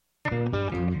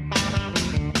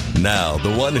Now,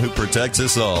 the one who protects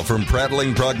us all from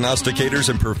prattling prognosticators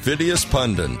and perfidious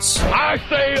pundits. I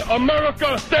say,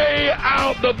 America, stay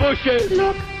out the bushes.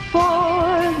 Look for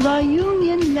the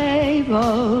Union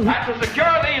label. And to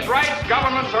secure these rights,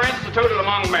 governments are instituted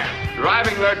among men,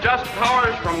 deriving their just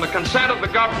powers from the consent of the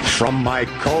government. From my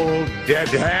cold, dead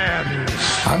hands.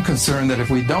 I'm concerned that if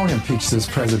we don't impeach this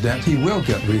president, he will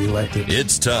get reelected.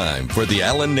 It's time for the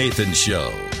Alan Nathan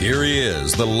Show. Here he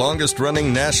is, the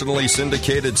longest-running nationally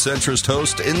syndicated centrist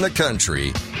host in the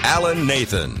country, Alan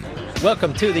Nathan.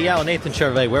 Welcome to the Alan Nathan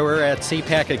Show, where we're at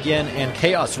CPAC again, and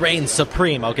chaos reigns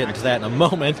supreme. I'll get into that in a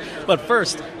moment. But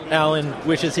first, Alan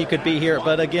wishes he could be here,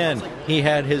 but again, he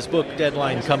had his book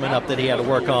deadline coming up that he had to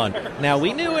work on. Now,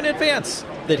 we knew in advance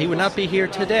that he would not be here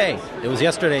today. It was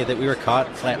yesterday that we were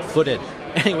caught flat-footed.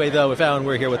 Anyway, though, if Alan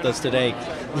were here with us today,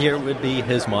 here would be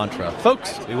his mantra.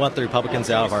 Folks, we want the Republicans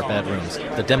out of our bedrooms,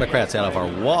 the Democrats out of our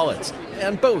wallets,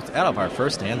 and both out of our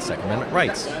First and Second Amendment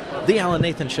rights. The Alan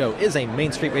Nathan Show is a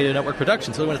Main Street Radio Network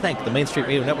production, so we want to thank the Main Street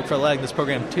Radio Network for allowing this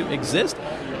program to exist.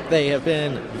 They have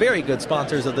been very good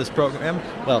sponsors of this program.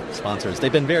 Well, sponsors.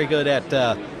 They've been very good at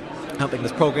helping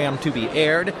this program to be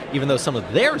aired, even though some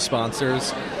of their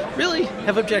sponsors really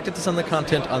have objected to some of the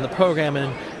content on the program,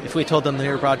 and if we told them they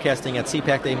were broadcasting at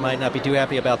CPAC, they might not be too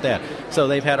happy about that. So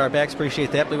they've had our backs,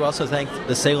 appreciate that. We also thank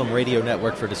the Salem Radio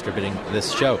Network for distributing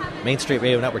this show. Main Street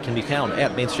Radio Network can be found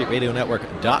at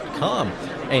mainstreetradionetwork.com,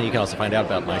 and you can also find out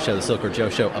about my show, The Silk Road Joe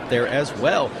Show, up there as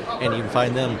well, and you can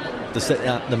find them,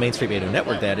 the Main Street Radio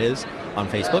Network, that is, on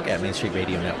Facebook at Main Street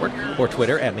Radio Network, or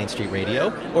Twitter at Main Street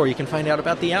Radio, or you can find out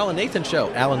about the Alan Nathan Show,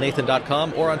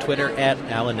 AlanNathan.com, or on Twitter at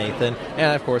Alan Nathan.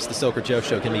 And of course, the Silk Road Joe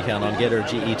Show can be found on Getter,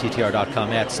 GETTR.com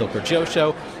at Silk Road Joe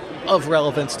Show. Of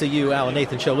relevance to you, Alan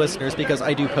Nathan Show listeners, because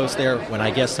I do post there when I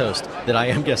guest host that I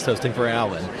am guest hosting for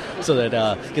Alan, so that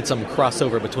get some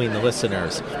crossover between the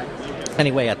listeners.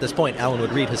 Anyway, at this point, Alan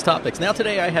would read his topics. Now,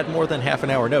 today I had more than half an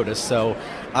hour notice, so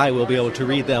I will be able to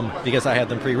read them because I had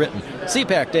them pre-written.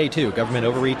 CPAC Day 2, government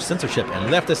overreach, censorship,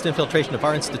 and leftist infiltration of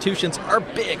our institutions are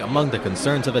big among the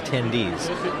concerns of attendees.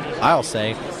 I'll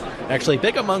say, actually,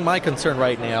 big among my concern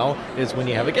right now is when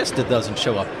you have a guest that doesn't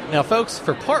show up. Now, folks,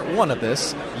 for part one of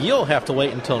this, you'll have to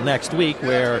wait until next week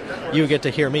where you get to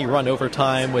hear me run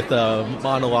overtime with a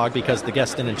monologue because the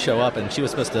guest didn't show up, and she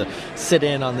was supposed to sit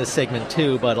in on this segment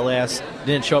too, but alas,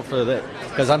 didn't show up for the...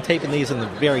 because I'm taping these in a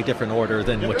very different order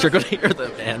than what you're going to hear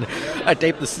them in. I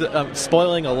taped this,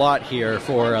 spoiling a lot here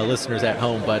for listeners at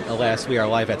home, but alas, we are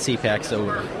live at CPAC,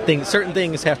 so certain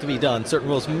things have to be done. Certain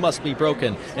rules must be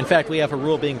broken. In fact, we have a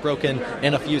rule being broken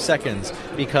in a few seconds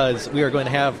because we are going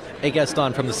to have a guest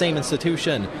on from the same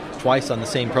institution twice on the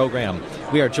same program.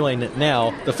 We are joined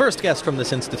now, the first guest from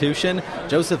this institution,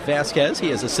 Joseph Vasquez.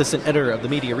 He is assistant editor of the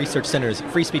Media Research Center's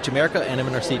Free Speech America and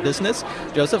MNRC Business.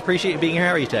 Joseph, appreciate you being here.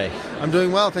 How are you today? I'm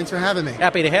doing well. Thanks for having me.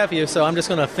 Happy to have you. So I'm just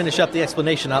going to finish up the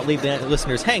explanation, not leave the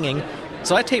listeners hanging.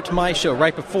 So I taped my show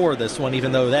right before this one,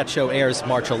 even though that show airs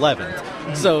March 11th.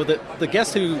 Mm-hmm. So the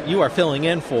guest who you are filling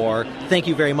in for, thank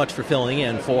you very much for filling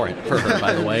in for her,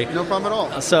 by the way. No problem at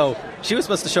all. So she was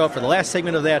supposed to show up for the last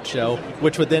segment of that show,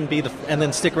 which would then be and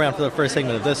then stick around for the first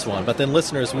segment of this one. But then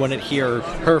listeners wouldn't hear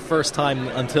her first time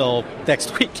until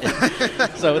next week.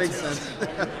 So makes sense.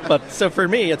 So for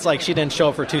me, it's like she didn't show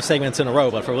up for two segments in a row,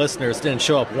 but for listeners, didn't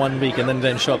show up one week and then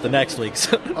didn't show up the next week.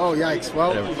 So. Oh, yikes.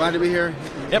 Well, glad to be here.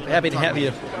 Yep, happy to have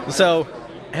you. So,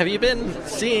 have you been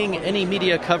seeing any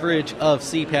media coverage of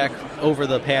CPAC over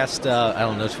the past,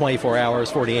 24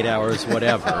 hours, 48 hours,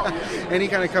 whatever? Any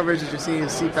kind of coverage that you're seeing of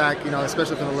CPAC,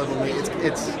 especially from the liberal media,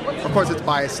 it's of course, it's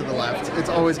biased to the left. It's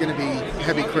always going to be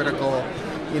heavy critical.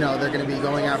 They're going to be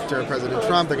going after President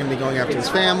Trump. They're going to be going after his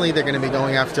family. They're going to be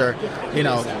going after,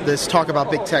 this talk about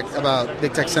big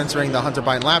tech censoring the Hunter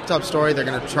Biden laptop story. They're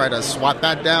going to try to swat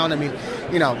that down. I mean,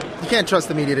 you can't trust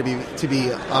the media to be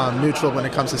neutral when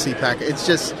it comes to CPAC. It's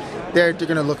just they're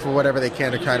going to look for whatever they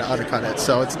can to kind of undercut it.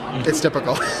 So it's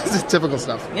typical. It's typical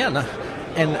stuff. Yeah. No.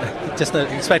 And just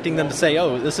expecting them to say,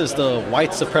 oh, this is the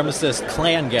white supremacist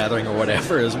Klan gathering or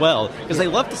whatever as well. Because they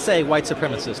love to say white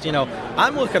supremacist.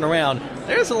 I'm looking around.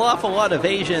 There's an awful lot of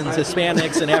Asians,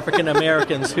 Hispanics, and African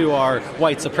Americans who are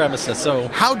white supremacists. So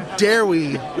how dare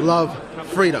we love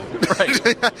freedom?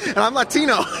 Right. And I'm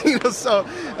Latino. So,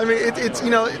 I mean,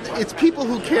 it's people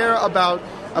who care about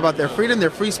their freedom, their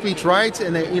free speech rights,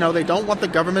 and they don't want the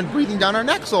government breathing down our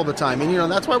necks all the time.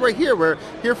 And that's why we're here. We're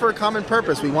here for a common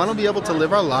purpose. We want to be able to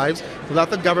live our lives without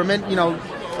the government,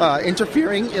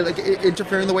 interfering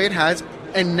the way it has.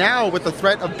 And now with the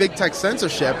threat of big tech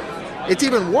censorship, it's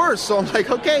even worse. So I'm like,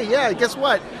 okay, yeah, guess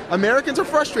what? Americans are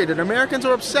frustrated. Americans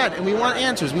are upset, and we want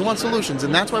answers. We want solutions,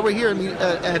 and that's why we're here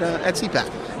at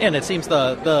CPAC. And it seems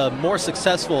the more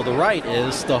successful the right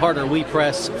is, the harder we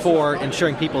press for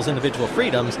ensuring people's individual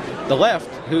freedoms. The left,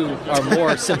 who are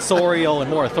more censorial and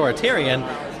more authoritarian,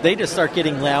 they just start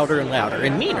getting louder and louder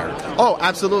and meaner. Oh,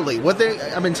 absolutely.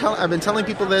 I've been telling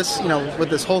people this, with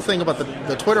this whole thing about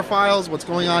the Twitter files, what's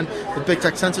going on with big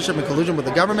tech censorship and collusion with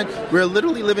the government. We're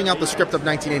literally living out the script of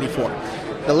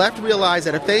 1984. The left realized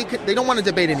that if they don't want to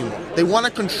debate anymore. They want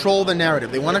to control the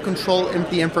narrative. They want to control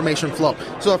the information flow.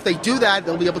 So if they do that,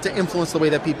 they'll be able to influence the way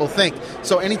that people think.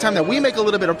 So anytime that we make a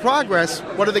little bit of progress,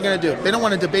 what are they going to do? They don't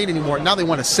want to debate anymore. Now they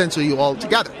want to censor you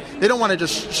altogether. They don't want to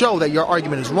just show that your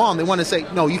argument is wrong. They want to say,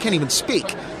 no, you can't even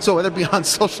speak. So whether it be on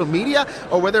social media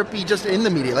or whether it be just in the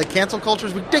media, like cancel culture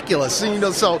is ridiculous.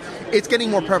 So it's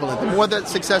getting more prevalent. The more that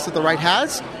success that the right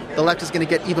has, the left is going to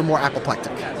get even more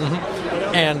apoplectic.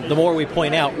 Mm-hmm. And the more we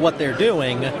point out what they're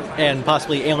doing and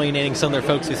possibly alienating some of their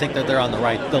folks who think that they're on the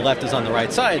right, the left is on the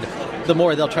right side, the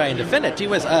more they'll try and defend it. Gee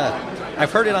whiz,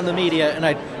 I've heard it on the media, and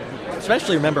I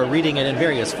especially remember reading it in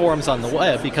various forums on the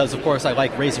web because, of course, I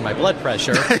like raising my blood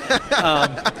pressure.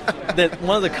 That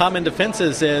one of the common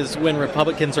defenses is when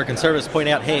Republicans or conservatives point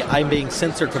out, hey, I'm being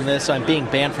censored from this, I'm being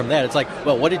banned from that. It's like,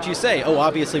 well, what did you say? Oh,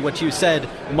 obviously what you said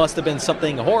must have been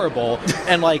something horrible.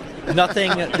 And,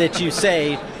 nothing that you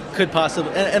say could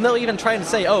possibly... And they'll even try and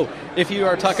say, oh, if you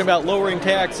are talking about lowering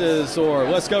taxes or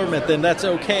less government, then that's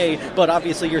okay, but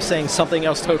obviously you're saying something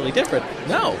else totally different.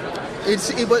 No.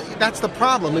 That's the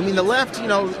problem. I mean, the left,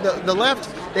 the left,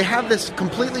 they have this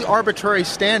completely arbitrary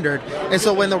standard, and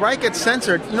so when the right gets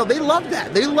censored, they love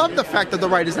that. They love the fact that the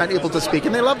right is not able to speak,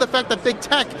 and they love the fact that big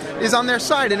tech is on their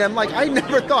side. And I'm like, I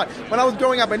never thought, when I was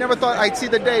growing up, I never thought I'd see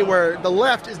the day where the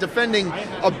left is defending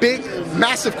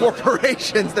massive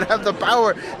corporations that have the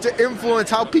power to influence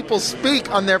how people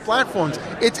speak on their platforms.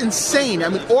 It's insane. I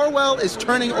mean, Orwell is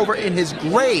turning over in his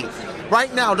grave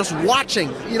right now, just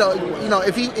watching,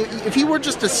 if he were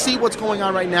just to see what's going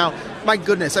on right now, my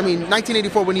goodness, I mean,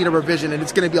 1984 would need a revision, and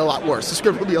it's going to be a lot worse. The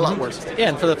script will be a lot worse. Yeah,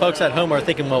 and for the folks at home who are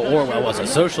thinking, well, Orwell was a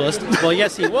socialist. Well,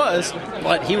 yes, he was,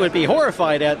 but he would be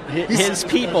horrified at his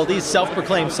people, these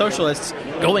self-proclaimed socialists,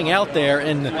 going out there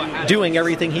and doing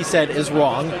everything he said is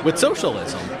wrong with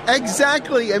socialism.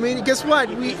 Exactly. I mean, guess what?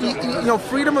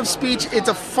 Freedom of speech, it's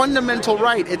a fundamental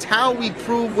right. It's how we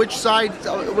prove which side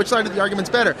of the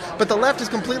argument's better. But the left has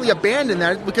completely abandoned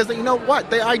that because,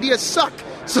 the ideas suck.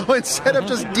 So instead of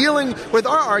just dealing with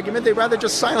our argument, they'd rather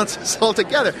just silence us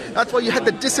altogether. That's why you had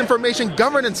the Disinformation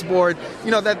Governance Board,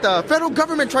 that the federal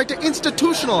government tried to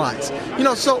institutionalize.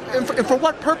 And for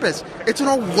what purpose? It's an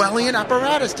Orwellian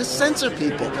apparatus to censor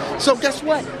people. So guess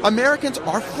what? Americans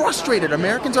are frustrated.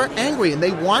 Americans are angry, and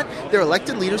they want their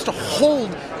elected leaders to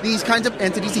hold these kinds of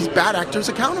entities, these bad actors,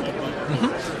 accountable.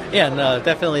 Mm-hmm. Yeah, and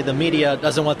definitely the media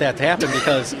doesn't want that to happen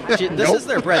because this is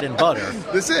their bread and butter.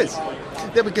 This is.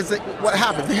 Yeah, because what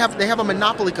happens? They have a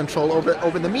monopoly control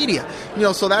over the media.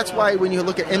 So that's why when you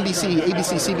look at NBC,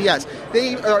 ABC, CBS,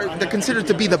 they're considered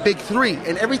to be the big three,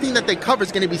 and everything that they cover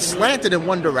is going to be slanted in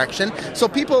one direction. So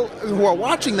people who are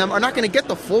watching them are not going to get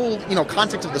the full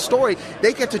context of the story.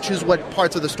 They get to choose what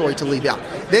parts of the story to leave out.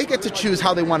 They get to choose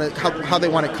how they want it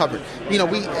covered. We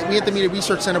at the Media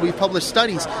Research Center, we've published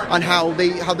studies on how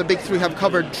the big three have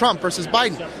covered Trump versus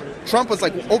Biden. Trump was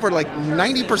over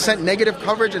 90% negative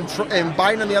coverage, and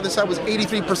Biden on the other side was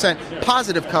 83%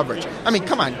 positive coverage. I mean,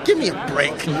 come on, give me a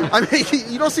break. I mean,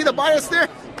 you don't see the bias there?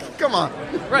 Come on.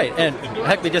 Right, and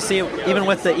heck, we just see it even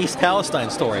with the East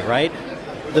Palestine story, right?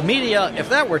 The media, if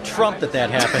that were Trump that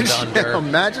happened under...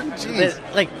 Imagine,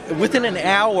 jeez. Within an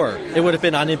hour, it would have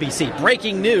been on NBC.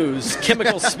 Breaking news,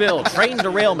 chemical spill, train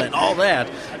derailment, all that.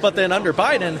 But then under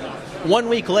Biden... 1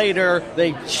 week later,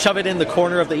 they shove it in the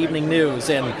corner of the evening news,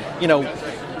 and,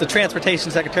 the transportation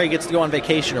secretary gets to go on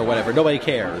vacation or whatever. Nobody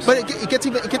cares. But it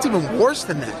gets even worse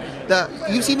than that.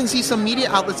 You even see some media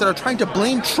outlets that are trying to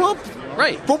blame Trump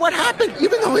for what happened,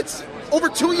 even though it's over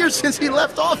 2 years since he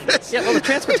left office. Yeah, well, the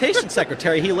transportation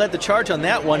secretary, he led the charge on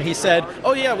that one. He said,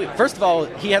 first of all,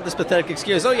 he had this pathetic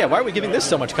excuse. Why are we giving this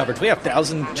so much coverage? We have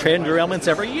 1,000 train derailments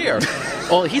every year.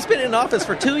 Well, he's been in office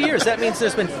for 2 years. That means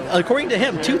there's been, according to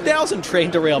him, 2,000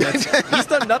 train derailments. He's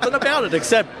done nothing about it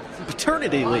except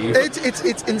paternity leave.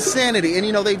 It's insanity, and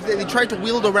they tried to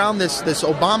wield around this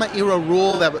Obama era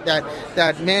rule that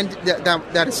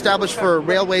established for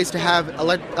railways to have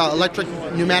electric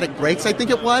pneumatic brakes, I think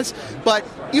it was, but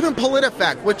even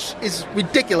PolitiFact, which is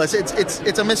ridiculous,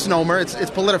 it's a misnomer, it's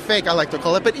PolitiFake, I like to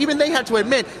call it, but even they had to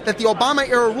admit that the Obama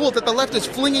era rule that the left is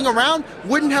flinging around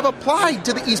wouldn't have applied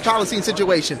to the East Palestine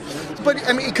situation. But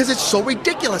I mean, because it's so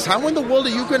ridiculous. How in the world are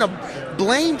you going to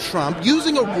blame Trump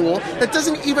using a rule that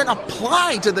doesn't even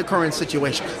apply to the current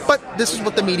situation? But this is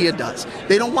what the media does.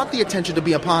 They don't want the attention to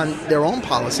be upon their own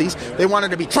policies. They want it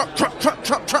to be Trump, Trump, Trump,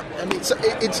 Trump, Trump. I mean,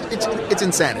 it's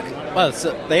insanity. Well,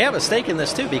 they have a stake in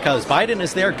this, too, because Biden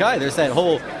is their guy. There's that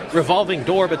whole revolving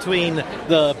door between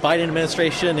the Biden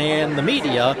administration and the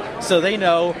media, so they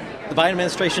know the Biden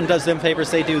administration does them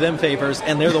favors, they do them favors,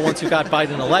 and they're the ones who got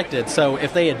Biden elected. So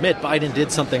if they admit Biden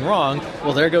did something wrong,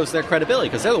 well, there goes their credibility,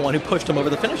 because they're the one who pushed him over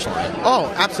the finish line.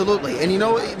 Oh, absolutely. And,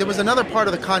 there was another part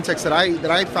of the context that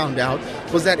I found out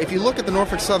was that if you look at the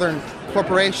Norfolk Southern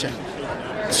Corporation,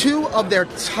 2 of their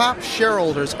top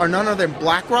shareholders are none other than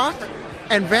BlackRock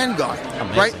and Vanguard.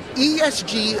 Amazing. Right?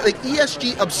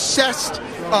 ESG obsessed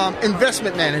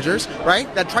investment managers,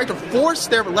 right, that try to force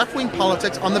their left-wing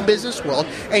politics on the business world,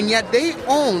 and yet they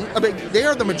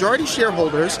are the majority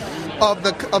shareholders of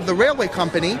the railway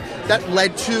company that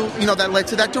led to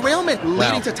that derailment,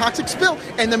 leading to toxic spill,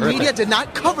 and the media did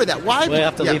not cover that. Why? We'll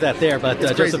have to leave that there, but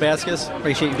Joseph Vasquez,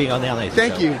 appreciate you being on the Alan Nathan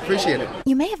Thank Show. you. Appreciate it.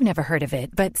 You may have never heard of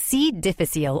it, but C.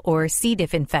 difficile or C.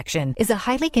 diff infection is a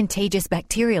highly contagious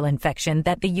bacterial infection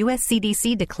that the U.S.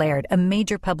 CDC declared a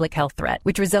major public health threat,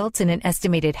 which results in an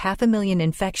estimated 500,000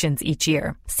 infections each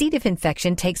year. C. diff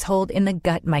infection takes hold in the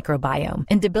gut microbiome,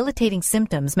 and debilitating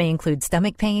symptoms may include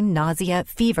stomach pain, nausea,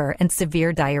 fever, and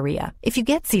severe diarrhea. If you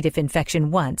get C. diff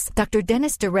infection once, Dr.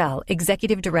 Dennis Durrell,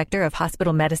 Executive Director of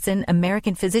Hospital Medicine,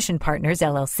 American Physician Partners,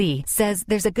 LLC, says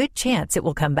there's a good chance it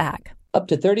will come back. Up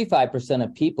to 35%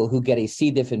 of people who get a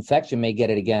C. diff infection may get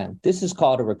it again. This is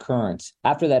called a recurrence.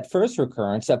 After that first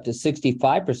recurrence, up to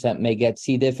 65% may get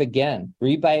C. diff again.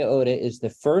 Rebiota is the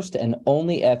first and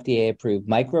only FDA-approved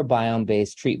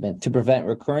microbiome-based treatment to prevent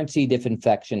recurrent C. diff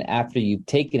infection after you've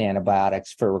taken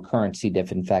antibiotics for recurrent C.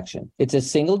 diff infection. It's a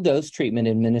single-dose treatment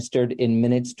administered in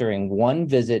minutes during one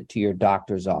visit to your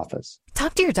doctor's office.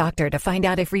 Talk to your doctor to find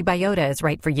out if Rebiota is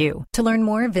right for you. To learn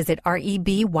more, visit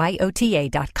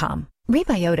rebyota.com.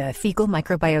 Rebiota Fecal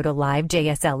Microbiota Live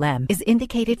JSLM is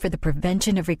indicated for the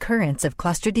prevention of recurrence of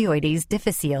Clostridioides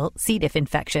difficile C. diff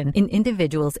infection in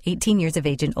individuals 18 years of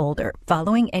age and older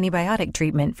following antibiotic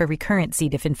treatment for recurrent C.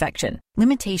 diff infection.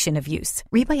 Limitation of use.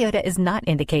 Rebiota is not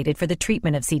indicated for the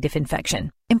treatment of C. diff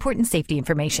infection. Important safety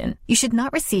information. You should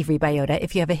not receive Rebiota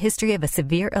if you have a history of a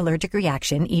severe allergic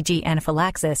reaction, e.g.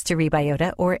 anaphylaxis to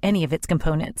Rebiota or any of its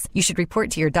components. You should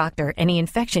report to your doctor any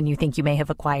infection you think you may have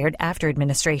acquired after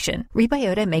administration.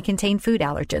 Rebiota may contain food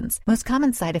allergens. Most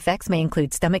common side effects may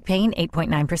include stomach pain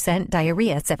 8.9%,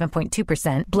 diarrhea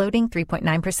 7.2%, bloating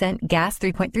 3.9%, gas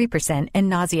 3.3%, and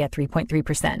nausea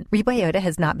 3.3%. Rebiota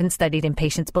has not been studied in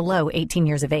patients below 18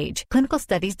 years of age. Clinical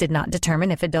studies did not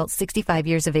determine if adults 65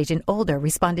 years of age and older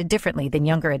responded differently than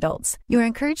younger adults. You are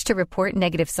encouraged to report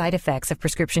negative side effects of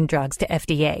prescription drugs to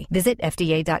FDA. Visit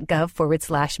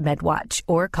fda.gov/medwatch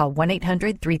or call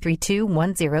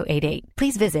 1-800-332-1088.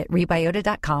 Please visit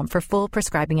rebiota.com for full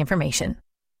prescribing information.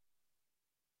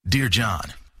 Dear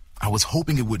John, I was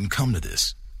hoping it wouldn't come to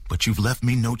this, but you've left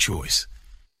me no choice.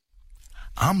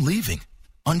 I'm leaving.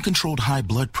 Uncontrolled high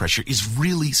blood pressure is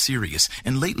really serious,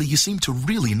 and lately you seem to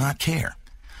really not care.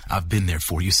 I've been there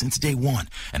for you since day one,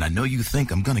 and I know you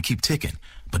think I'm going to keep ticking.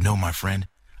 But no, my friend,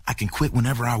 I can quit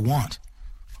whenever I want.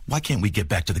 Why can't we get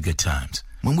back to the good times,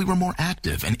 when we were more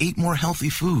active and ate more healthy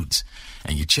foods,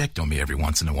 and you checked on me every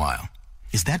once in a while?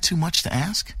 Is that too much to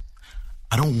ask?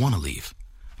 I don't want to leave,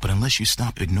 but unless you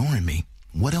stop ignoring me,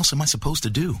 what else am I supposed to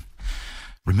do?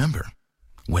 Remember,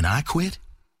 when I quit,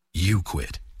 you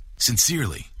quit.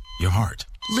 Sincerely, your heart.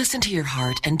 Listen to your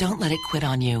heart and don't let it quit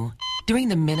on you. Doing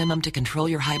the minimum to control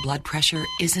your high blood pressure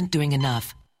isn't doing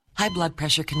enough. High blood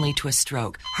pressure can lead to a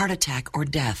stroke, heart attack, or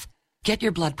death. Get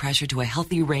your blood pressure to a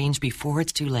healthy range before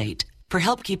it's too late. For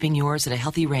help keeping yours at a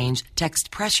healthy range, text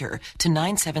PRESSURE to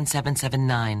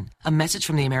 97779. A message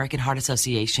from the American Heart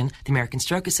Association, the American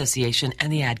Stroke Association,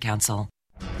 and the Ad Council.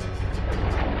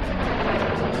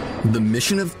 The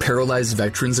mission of Paralyzed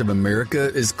Veterans of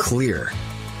America is clear.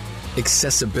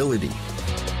 Accessibility.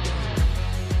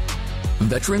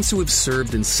 Veterans who have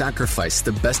served and sacrificed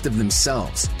the best of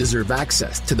themselves deserve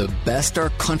access to the best our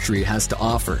country has to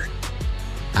offer.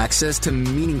 Access to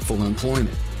meaningful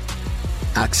employment.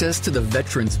 Access to the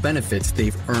veterans' benefits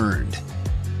they've earned.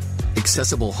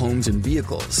 Accessible homes and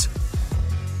vehicles.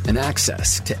 And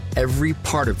access to every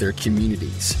part of their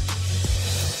communities.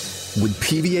 With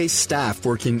PVA staff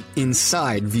working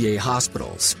inside VA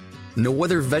hospitals, no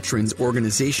other veterans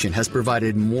organization has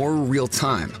provided more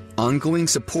real-time, ongoing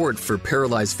support for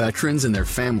paralyzed veterans and their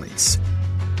families.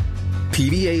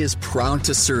 PVA is proud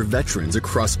to serve veterans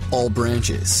across all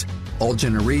branches, all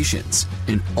generations,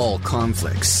 and all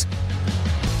conflicts.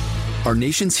 Our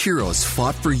nation's heroes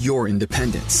fought for your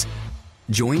independence.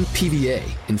 Join PVA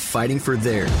in fighting for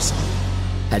theirs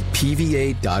at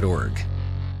pva.org.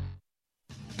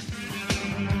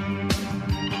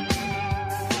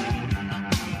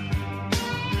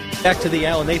 Back to the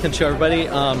Al and Nathan Show, everybody.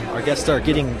 Our guests are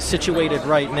getting situated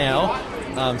right now.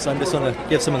 So I'm just going to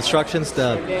give some instructions.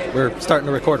 We're starting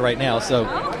to record right now,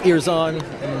 so ears on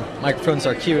and microphones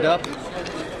are queued up.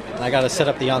 I got to set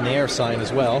up the on-the-air sign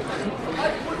as well.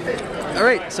 All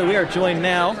right, so we are joined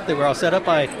now that we're all set up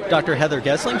by Dr. Heather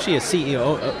Gessling. She is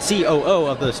COO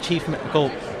of the Chief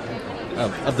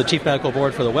Medical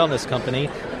Board for the Wellness Company.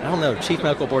 I don't know, Chief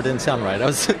Medical Board didn't sound right.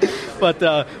 But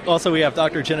also we have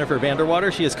Dr. Jennifer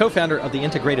Vanderwater. She is co-founder of the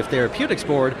Integrative Therapeutics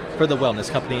Board for the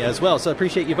Wellness Company as well. So I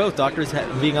appreciate you both, doctors,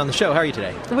 being on the show. How are you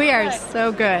today? We are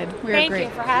so good. Thank you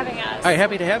for having us. All right,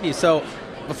 happy to have you. So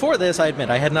before this, I admit,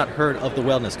 I had not heard of the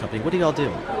Wellness Company. What do y'all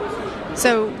do?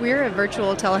 So we're a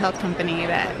virtual telehealth company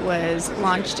that was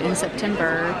launched in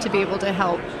September to be able to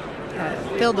help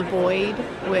fill the void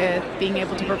with being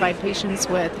able to provide patients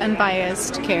with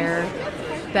unbiased care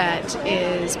that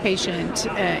is patient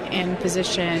and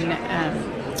physician.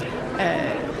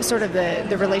 Sort of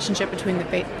the relationship between the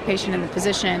patient and the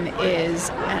physician is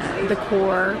the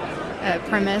core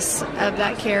premise of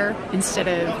that care, instead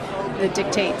of the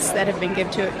dictates that have been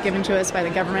given to us by the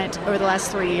government over the last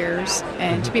 3 years,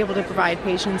 and to be able to provide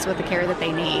patients with the care that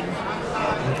they need.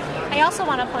 I also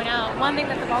want to point out one thing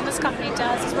that the Wellness Company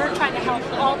does is we're trying to help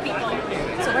all people.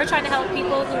 So we're trying to help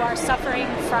people who are suffering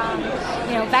from,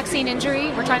 vaccine injury.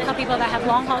 We're trying to help people that have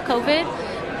long-haul COVID.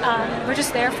 We're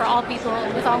just there for all people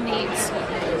with all needs.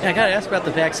 Yeah, I got to ask about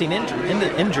the vaccine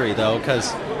injury, though,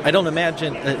 because I don't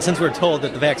imagine, since we're told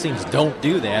that the vaccines don't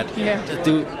do that,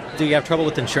 do you have trouble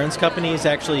with insurance companies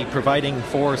actually providing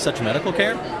for such medical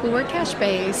care? Well, we're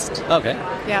cash-based. Okay.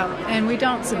 Yeah, and we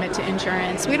don't submit to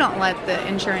insurance. We don't let the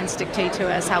insurance dictate to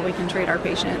us how we can treat our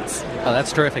patients. Oh,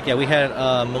 that's terrific. Yeah, we had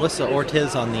Melissa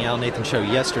Ortiz on the Al Nathan Show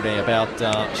yesterday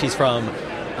about, she's from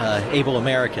Able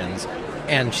Americans,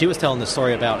 and she was telling the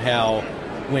story about how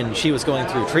when she was going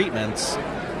through treatments,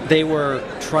 they were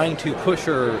trying to push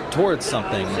her towards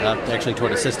something, actually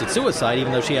toward assisted suicide,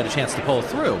 even though she had a chance to pull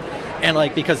through. And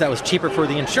because that was cheaper for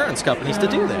the insurance companies to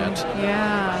do that.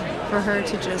 Yeah, for her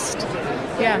to just,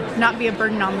 not be a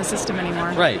burden on the system anymore.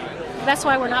 Right. That's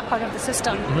why we're not part of the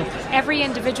system. Mm-hmm. Every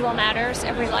individual matters,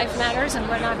 every life matters, and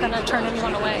we're not going to turn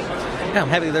anyone away. Yeah, I'm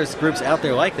happy there's groups out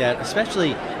there like that,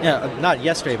 especially, not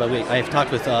yesterday, but I've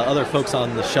talked with other folks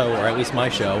on the show, or at least my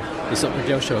show, the Silver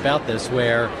Joe show, about this,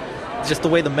 where just the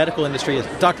way the medical industry is.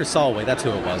 Dr. Solway, that's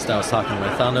who it was that I was talking with.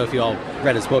 I don't know if you all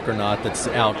read his book or not that's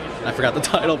out. I forgot the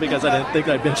title because I didn't think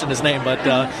I'd mentioned his name, but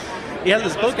he has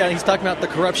this book out and he's talking about the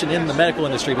corruption in the medical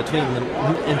industry between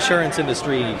the insurance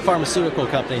industry, pharmaceutical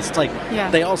companies. It's like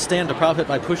they all stand to profit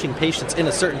by pushing patients in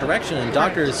a certain direction, and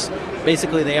doctors,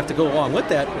 basically, they have to go along with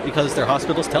that because their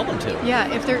hospitals tell them to.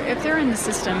 Yeah, if they're in the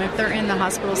system, if they're in the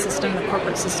hospital system, the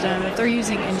corporate system, if they're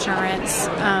using insurance,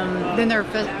 then they're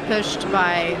pushed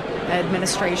by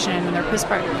administration, and they're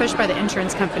pushed by the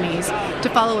insurance companies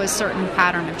to follow a certain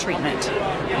pattern of treatment.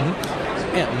 Mm-hmm.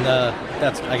 And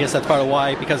I guess that's part of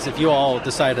why, because if you all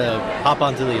decide to hop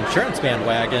onto the insurance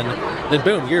bandwagon, then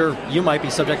boom, you might be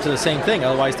subject to the same thing.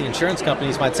 Otherwise, the insurance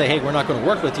companies might say, hey, we're not going to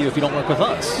work with you if you don't work with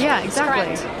us. Yeah,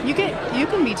 exactly. You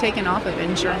can be taken off of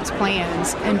insurance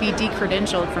plans and be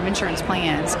decredentialed from insurance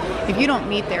plans if you don't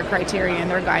meet their criteria and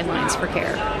their guidelines for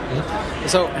care. Mm-hmm.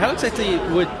 So how exactly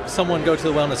would someone go to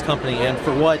the Wellness Company, and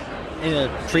for what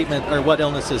treatment or what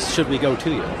illnesses should we go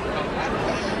to you?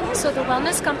 So the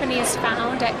Wellness Company is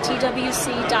found at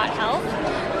twc.health,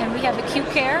 and we have acute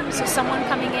care. So someone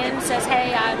coming in says,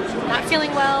 hey, I'm not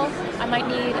feeling well, I might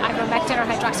need ivermectin or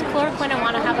hydroxychloroquine. I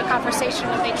want to have a conversation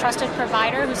with a trusted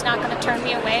provider who's not going to turn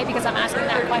me away because I'm asking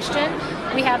that question.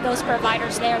 We have those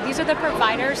providers there. These are the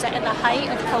providers that in the height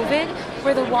of COVID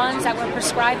were the ones that were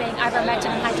prescribing ivermectin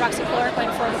and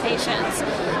hydroxychloroquine for the patients.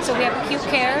 So we have acute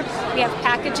care. We have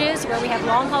packages where we have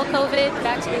long-haul COVID,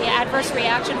 the adverse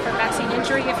reaction for vaccine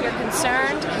injury if you're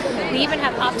concerned. We even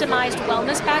have optimized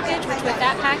wellness package, which with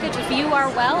that package, if you are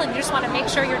well and you just want to make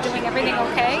sure you're doing everything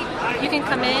okay, you can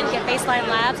come in, get baseline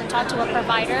labs, and talk to a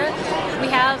provider. We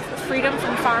have freedom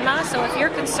from pharma, so if you're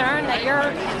concerned that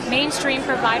your mainstream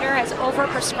provider has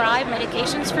overprescribed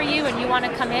medications for you and you want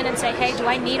to come in and say, hey, do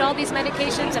I need all these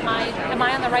medications? Am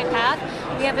I on the right path?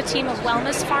 We have a team of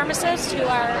wellness pharmacists who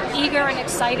are eager and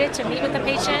excited to meet with the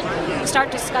patient and start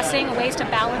discussing ways to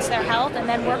balance their health, and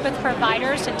then work with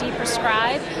providers to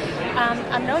de-prescribe.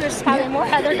 I know there's probably more,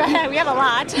 Heather. Go ahead. We have a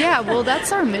lot. Yeah, well,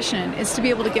 that's our mission, is to be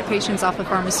able to get patients off of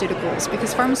pharmaceuticals,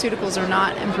 because pharmaceuticals are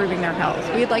not improving their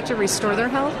health. We'd like to restore their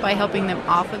health by helping them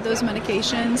off of those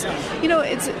medications. You know,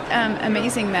 it's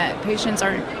amazing that patients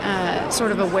aren't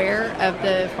sort of aware of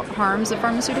the harms of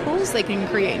pharmaceuticals. They can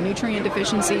create nutrient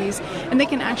deficiencies, and they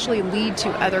can actually lead to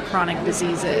other chronic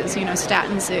diseases. You know,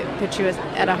 statins, it puts you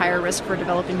at a higher risk for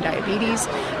developing diabetes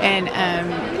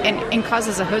and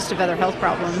causes a host of other health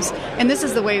problems. And this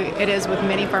is the way it is with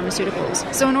many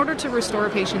pharmaceuticals. So in order to restore a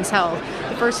patient's health,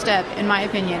 the first step, in my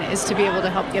opinion, is to be able to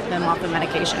help get them off the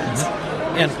medications.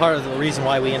 Mm-hmm. And part of the reason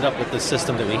why we end up with this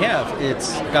system that we have,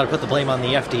 it's got to put the blame on the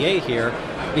FDA here,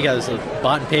 because it's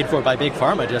bought and paid for by Big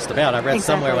Pharma just about. I read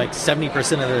somewhere like 70%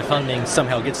 of their funding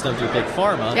somehow gets done through Big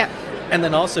Pharma. Yep. And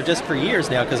then also just for years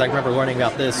now, because I remember learning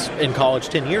about this in college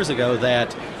 10 years ago,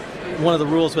 that one of the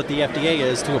rules with the FDA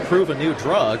is to approve a new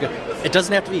drug, it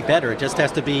doesn't have to be better, it just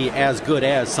has to be as good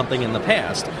as something in the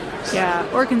past. Yeah,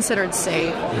 or considered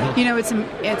safe. Mm-hmm. You know,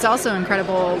 it's also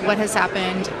incredible what has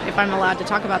happened, if I'm allowed to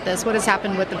talk about this, what has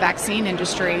happened with the vaccine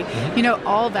industry. Mm-hmm. You know,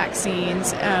 all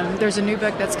vaccines, there's a new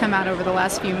book that's come out over the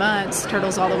last few months,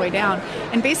 Turtles All the Way Down,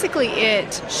 and basically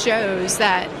it shows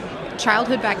that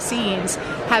childhood vaccines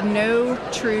have no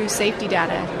true safety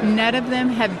data. None of them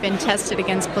have been tested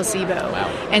against placebo. Wow.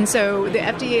 And so the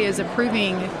FDA is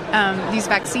approving these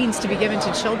vaccines to be given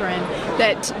to children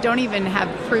that don't even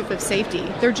have proof of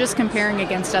safety. They're just comparing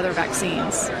against other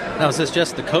vaccines. Now, is this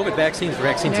just the COVID vaccines or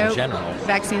vaccines in general?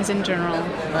 Vaccines in general.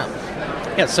 Wow.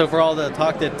 Yeah, so for all the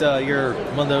talk that you're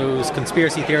one of those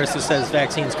conspiracy theorists who says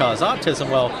vaccines cause autism,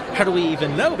 well, how do we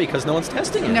even know? Because no one's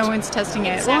testing it. No one's testing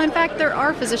it. Well, in fact, there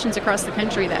are physicians across the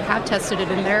country that have tested it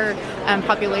in their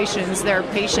populations, their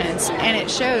patients, and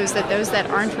it shows that those that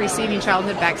aren't receiving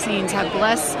childhood vaccines have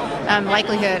less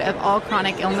likelihood of all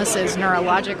chronic illnesses,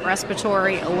 neurologic,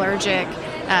 respiratory, allergic,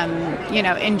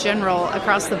 in general,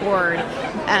 across the board.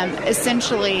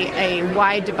 Essentially a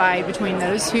wide divide between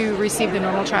those who receive the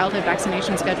normal childhood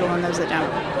vaccination schedule and those that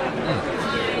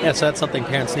don't. Yeah, so that's something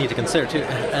parents need to consider too.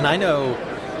 And I know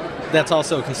that's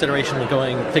also a consideration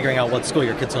when figuring out what school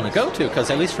your kid's going to go to, because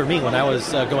at least for me, when I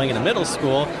was going into middle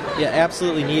school, you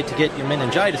absolutely needed to get your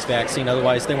meningitis vaccine,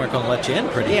 otherwise they weren't going to let you in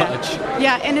pretty much.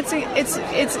 Yeah, and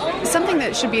it's something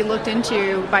that should be looked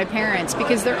into by parents,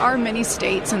 because there are many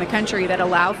states in the country that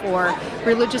allow for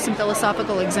religious and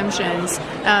philosophical exemptions,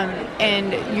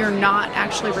 and you're not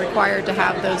actually required to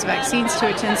have those vaccines to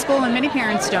attend school, and many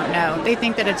parents don't know. They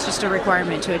think that it's just a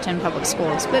requirement to attend public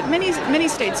schools, but many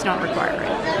states don't require it.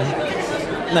 Mm-hmm.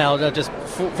 Now, just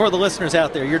for the listeners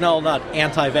out there, you're all not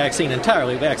anti-vaccine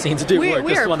entirely. Vaccines do work.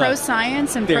 We are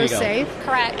pro-science and pro-safe.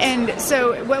 Correct. And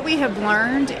so what we have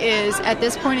learned is, at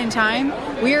this point in time,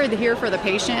 we are here for the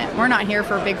patient. We're not here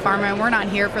for Big Pharma. We're not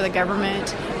here for the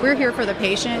government. We're here for the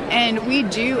patient. And we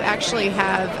do actually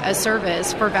have a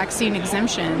service for vaccine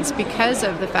exemptions because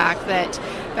of the fact that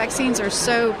vaccines are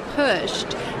so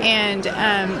pushed, and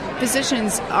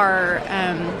physicians are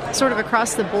sort of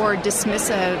across the board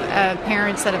dismissive of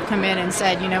parents that have come in and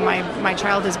said, my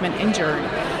child has been injured.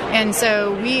 And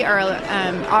so we are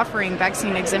offering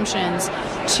vaccine exemptions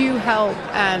to help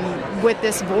with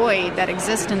this void that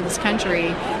exists in this country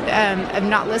of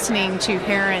not listening to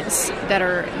parents that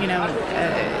are,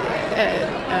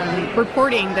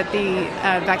 reporting that the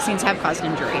vaccines have caused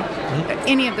injury. Mm-hmm.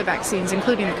 Any of the vaccines,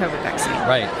 including the COVID vaccine.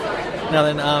 Right. Now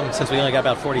then, since we only got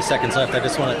about 40 seconds left, I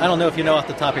don't know if you know off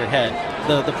the top of your head,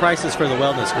 the prices for the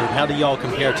wellness group, how do y'all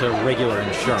compare to regular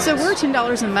insurance? So we're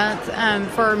 $10 a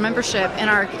month for membership, and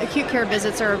our acute care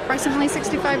visits are approximately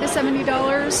 $65 to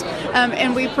 $70,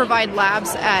 and we provide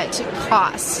labs at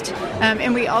cost.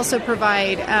 And we also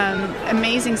provide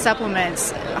amazing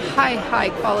supplements, high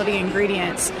quality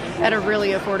ingredients at a really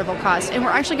affordable cost. And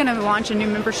we're actually going to launch a new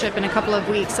membership in a couple of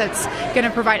weeks that's going to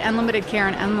provide unlimited care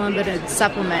and unlimited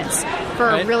supplements for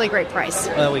a really great price.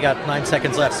 We got 9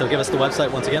 seconds left, so give us the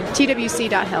website once again.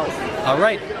 TWC.health. All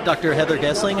right. Dr. Heather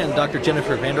Gessling and Dr.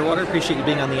 Jennifer Vanderwater, appreciate you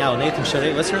being on the Al Nathan Show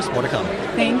today. Listeners, more to come.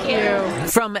 Thank you.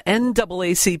 From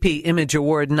NAACP Image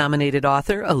Award-nominated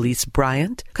author Elise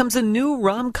Bryant comes a new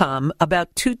rom-com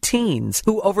about two teens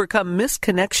who overcome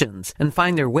misconnections and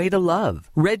find their way to love.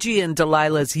 Reggie and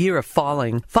Delilah's Year of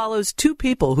Falling follows two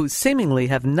people who seemingly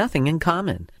have nothing in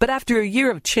common, but after a year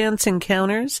of chance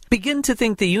encounters, begin to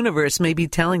think the universe may be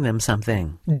telling them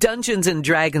something. Dungeons and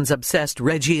Dragons obsessed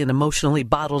Reggie and emotionally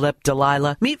bottled up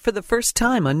Delilah meet for the first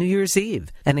time on New Year's Eve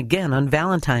and again on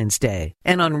Valentine's Day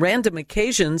and on random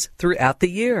occasions throughout the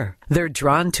year. They're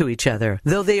drawn to each other,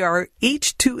 though they are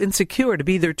each too insecure to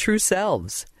be their true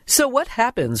selves. So what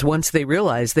happens once they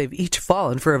realize they've each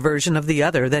fallen for a version of the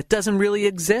other that doesn't really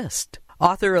exist?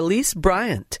 author Elise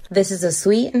Bryant. This is a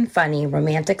sweet and funny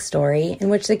romantic story in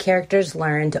which the characters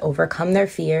learn to overcome their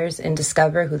fears and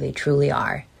discover who they truly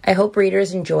are. I hope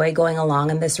readers enjoy going along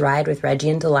on this ride with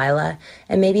Reggie and Delilah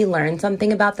and maybe learn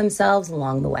something about themselves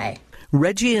along the way.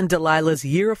 Reggie and Delilah's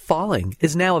Year of Falling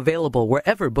is now available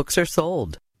wherever books are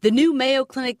sold. The new Mayo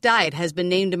Clinic diet has been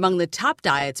named among the top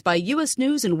diets by U.S.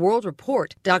 News and World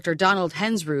Report. Dr. Donald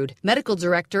Hensrud, medical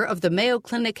director of the Mayo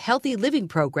Clinic Healthy Living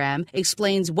Program,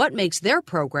 explains what makes their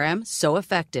program so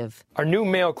effective. Our new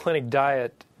Mayo Clinic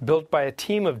diet, built by a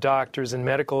team of doctors and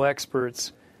medical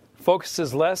experts,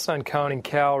 focuses less on counting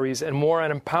calories and more on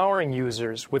empowering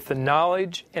users with the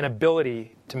knowledge and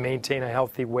ability to maintain a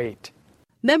healthy weight.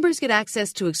 Members get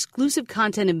access to exclusive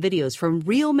content and videos from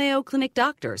real Mayo Clinic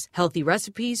doctors, healthy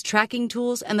recipes, tracking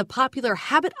tools, and the popular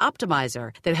Habit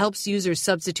Optimizer that helps users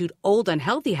substitute old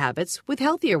unhealthy habits with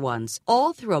healthier ones,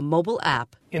 all through a mobile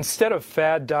app. Instead of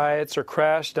fad diets or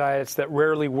crash diets that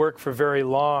rarely work for very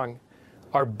long,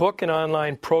 our book and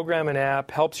online program and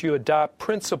app helps you adopt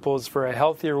principles for a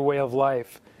healthier way of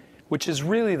life, which is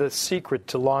really the secret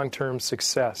to long-term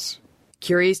success.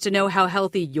 Curious to know how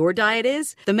healthy your diet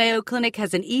is? The Mayo Clinic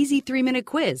has an easy 3-minute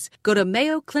quiz. Go to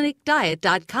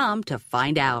mayoclinicdiet.com to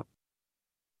find out.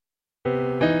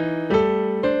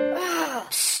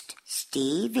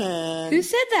 Steven. Who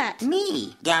said that?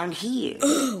 Me, down here.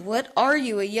 What are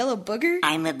you, a yellow booger?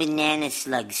 I'm a banana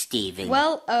slug, Steven.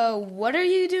 Well, what are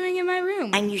you doing in my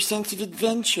room? I'm your sense of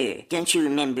adventure. Don't you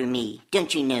remember me?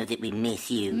 Don't you know that we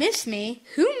miss you? Miss me?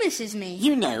 Who misses me?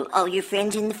 You know, all your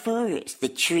friends in the forest. The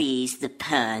trees, the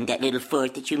pond, that little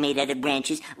fort that you made out of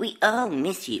branches. We all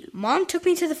miss you. Mom took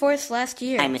me to the forest last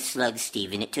year. I'm a slug,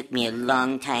 Steven. It took me a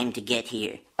long time to get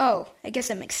here. Oh, I guess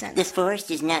that makes sense. The forest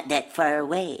is not that far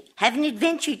away. Have an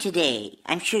adventure today.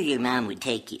 I'm sure your mom would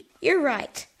take you. You're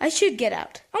right. I should get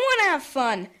out. I want to have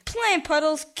fun. Play in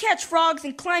puddles, catch frogs,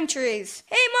 and climb trees.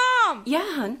 Hey, Mom! Yeah,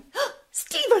 hon?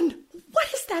 Steven,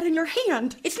 what is that in your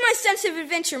hand? It's my sense of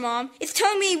adventure, Mom. It's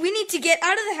telling me we need to get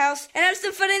out of the house and have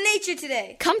some fun in nature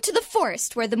today. Come to the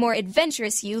forest where the more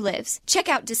adventurous you lives. Check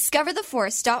out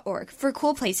discovertheforest.org for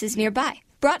cool places nearby.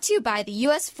 Brought to you by the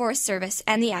U.S. Forest Service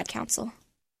and the Ad Council.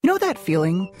 You know that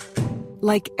feeling?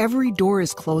 Like every door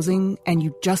is closing and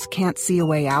you just can't see a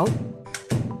way out?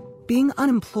 Being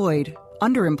unemployed,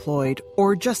 underemployed,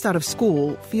 or just out of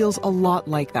school feels a lot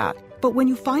like that. But when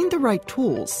you find the right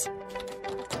tools,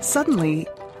 suddenly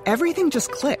everything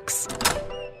just clicks.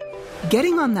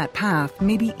 Getting on that path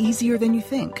may be easier than you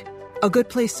think. A good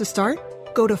place to start?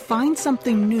 Go to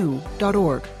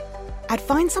findsomethingnew.org. At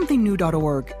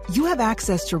findsomethingnew.org, you have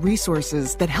access to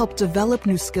resources that help develop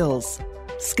new skills.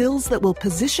 Skills that will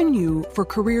position you for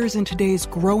careers in today's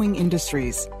growing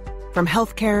industries, from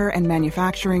healthcare and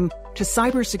manufacturing to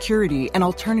cybersecurity and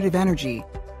alternative energy.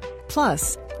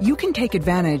 Plus, you can take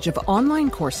advantage of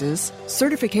online courses,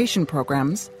 certification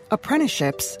programs,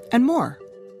 apprenticeships, and more.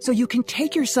 So you can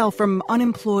take yourself from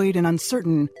unemployed and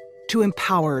uncertain to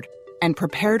empowered and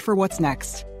prepared for what's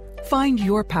next. Find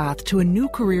your path to a new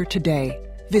career today.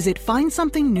 Visit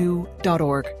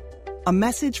findsomethingnew.org. A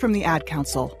message from the Ad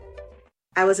Council.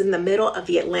 I was in the middle of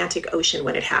the Atlantic Ocean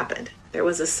when it happened. There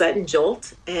was a sudden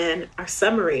jolt and our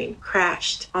submarine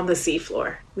crashed on the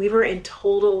seafloor. We were in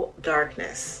total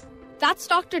darkness. That's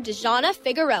Dr. Dejana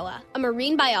Figueroa, a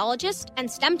marine biologist and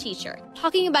STEM teacher,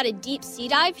 talking about a deep sea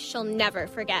dive she'll never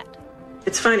forget.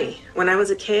 It's funny, when I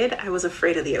was a kid, I was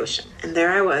afraid of the ocean, and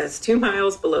there I was, 2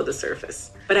 miles below the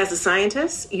surface. But as a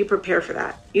scientist, you prepare for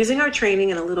that. Using our training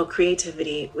and a little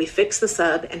creativity, we fixed the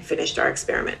sub and finished our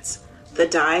experiments. The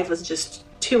dive was just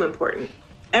too important.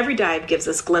 Every dive gives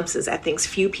us glimpses at things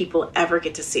few people ever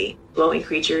get to see. Glowing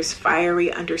creatures,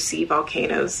 fiery undersea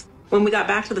volcanoes. When we got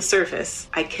back to the surface,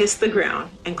 I kissed the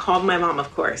ground and called my mom, of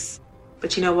course.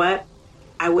 But you know what?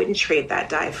 I wouldn't trade that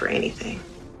dive for anything.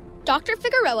 Dr.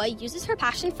 Figueroa uses her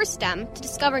passion for STEM to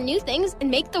discover new things and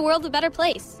make the world a better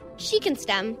place. She can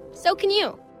STEM, so can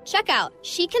you. Check out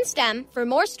She Can STEM for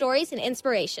more stories and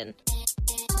inspiration.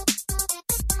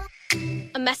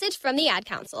 A message from the Ad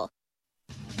Council.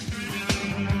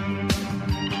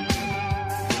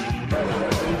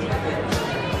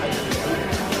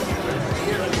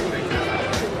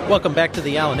 Welcome back to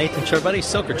the Alan Nathan Show, buddy.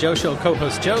 Soaker Joe Show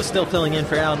co-host Joe, still filling in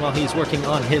for Alan while he's working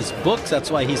on his books.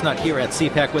 That's why he's not here at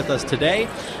CPAC with us today.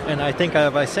 And I think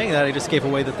by saying that, I just gave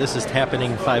away that this is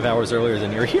happening 5 hours earlier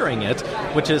than you're hearing it,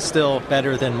 which is still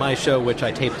better than my show, which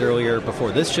I taped earlier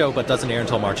before this show, but doesn't air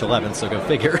until March 11th, so go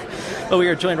figure. But we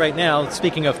are joined right now,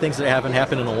 speaking of things that haven't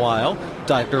happened in a while,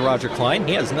 Dr. Roger Klein.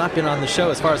 He has not been on the show,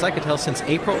 as far as I could tell, since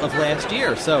April of last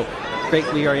year. So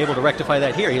great we are able to rectify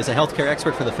that here. He is a healthcare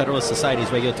expert for the Federalist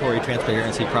Society's Regulatory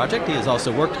Transparency Project. He has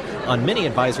also worked on many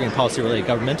advisory and policy-related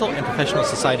governmental and professional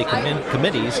society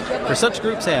committees for such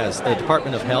groups as the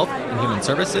Department of Health and Human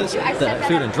Services, the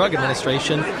Food and Drug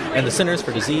Administration, and the Centers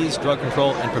for Disease, Drug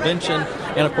Control, and Prevention,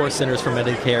 and, of course, Centers for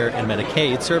Medicare and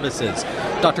Medicaid Services.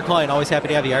 Dr. Klein, always happy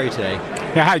to have you. How are you today?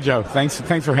 Yeah, hi, Joe. Thanks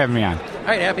for having me on. All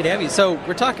right, happy to have you. So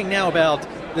we're talking now about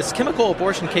this chemical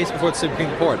abortion case before the Supreme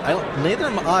Court. Neither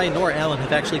I nor Alan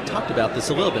have actually talked about this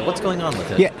a little bit. What's going on with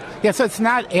it? Yeah. So it's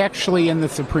not actually in the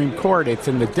Supreme Court. It's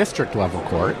in the district level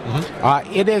court.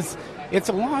 Mm-hmm. It's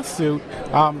a lawsuit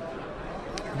by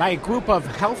a group of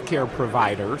healthcare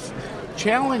providers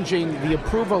challenging the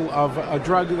approval of a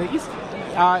drug that used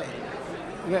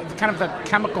kind of the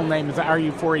chemical name is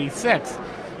RU486.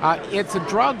 It's a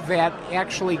drug that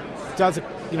actually does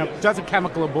a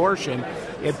chemical abortion.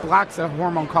 It blocks a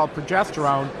hormone called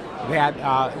progesterone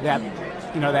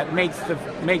that makes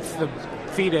the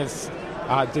fetus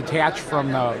detach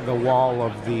from the wall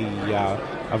of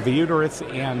the uterus,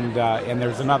 and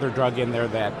there's another drug in there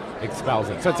that expels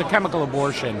it. So it's a chemical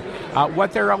abortion.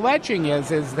 What they're alleging is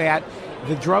that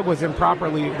the drug was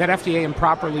FDA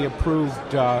improperly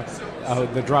approved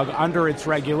the drug under its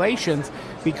regulations,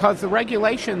 because the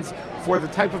regulations for the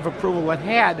type of approval it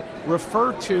had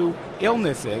refer to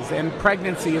illnesses, and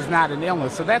pregnancy is not an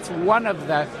illness. So that's one of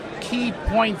the key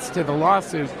points to the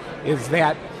lawsuit, is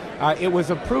that it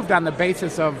was approved on the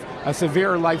basis of a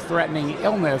severe life-threatening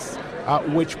illness,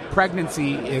 which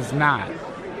pregnancy is not.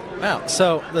 Wow.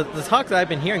 So the talk that I've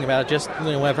been hearing about, just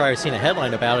whenever I've seen a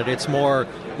headline about it, it's more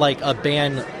like a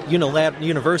ban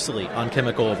universally on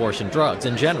chemical abortion drugs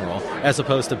in general, as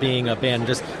opposed to being a ban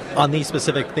just on these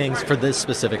specific things for this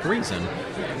specific reason.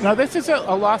 No, this is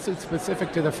a lawsuit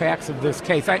specific to the facts of this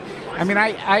case. I'm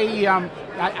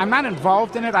not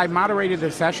involved in it. I moderated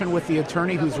a session with the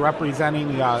attorney who's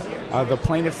representing the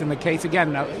plaintiffs in the case.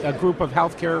 Again, a group of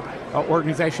healthcare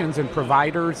organizations and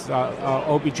providers,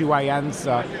 OBGYNs,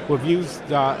 who have used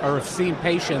or have seen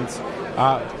patients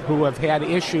who have had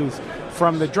issues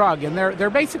from the drug. And they're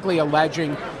basically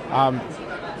alleging,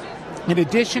 in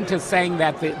addition to saying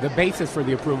that the basis for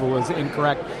the approval was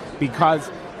incorrect,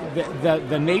 because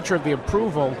the nature of the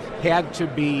approval had to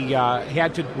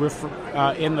refer,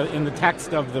 in the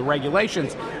text of the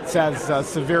regulations says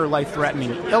severe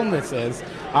life-threatening illnesses.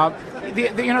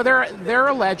 They're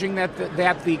alleging that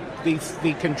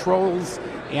the controls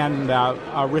and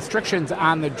restrictions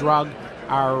on the drug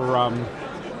are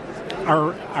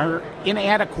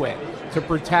inadequate to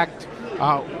protect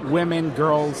women,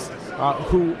 girls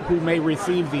who may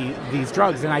receive these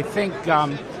drugs. And I think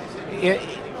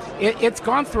it's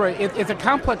gone through it's a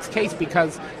complex case,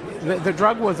 because the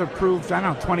drug was approved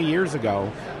 20 years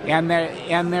ago, and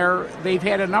they've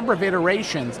had a number of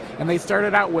iterations, and they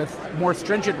started out with more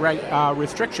stringent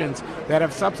restrictions that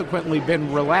have subsequently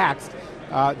been relaxed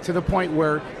to the point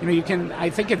where you can, I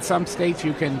think in some states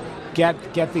you can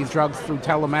get these drugs through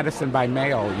telemedicine by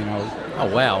mail.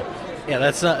 Oh wow, yeah,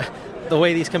 that's not the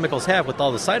way these chemicals have with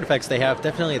all the side effects they have.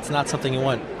 Definitely, it's not something you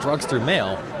want drugs through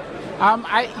mail.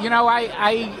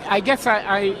 I guess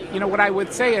what I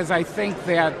would say is I think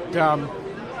that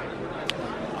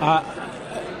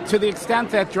to the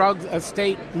extent that a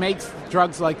state makes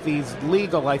drugs like these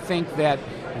legal, I think that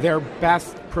they're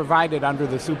best provided under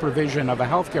the supervision of a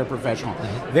healthcare professional.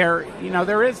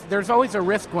 Mm-hmm. There's always a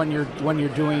risk when you're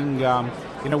doing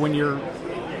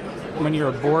when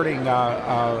you're aborting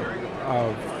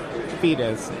a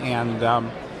fetus, and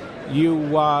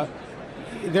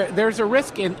there's a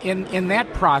risk in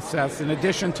that process, in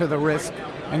addition to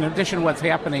what's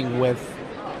happening with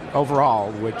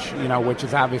overall, which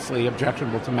is obviously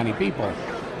objectionable to many people.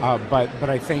 But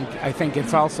I think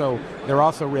there are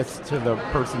also risks to the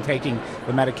person taking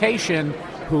the medication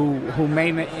who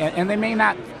they may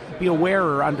not be aware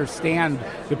or understand,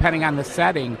 depending on the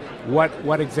setting,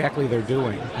 what exactly they're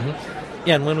doing. Mm-hmm.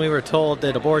 Yeah, and when we were told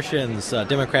that abortions,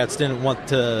 Democrats didn't want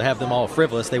to have them all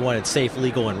frivolous, they wanted safe,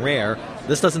 legal, and rare.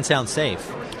 This doesn't sound safe.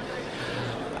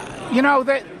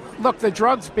 Look, the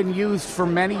drug's been used for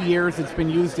many years. It's been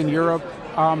used in Europe.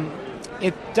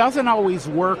 It doesn't always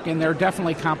work, and there are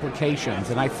definitely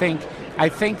complications. And I think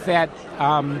that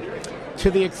to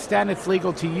the extent it's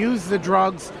legal to use the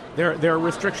drugs, there are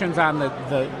restrictions on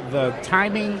the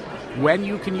timing, when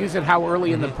you can use it, how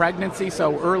early in the pregnancy.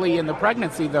 So early in the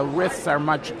pregnancy, the risks are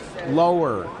much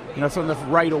lower. So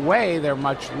right away they're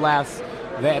much less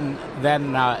than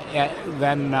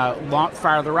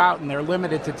farther out, and they're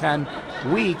limited to 10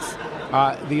 weeks.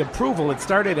 The approval, it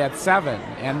started at 7,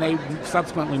 and they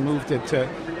subsequently moved it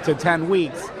to 10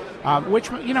 weeks.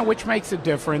 which makes a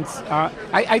difference.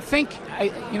 I think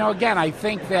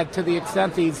that to the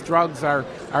extent these drugs are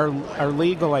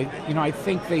legal, I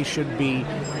think they should be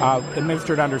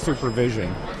administered under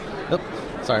supervision. Oop,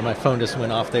 sorry, my phone just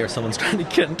went off there. Someone's trying to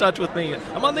get in touch with me.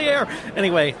 I'm on the air.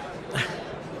 Anyway,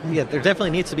 yeah, there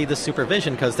definitely needs to be this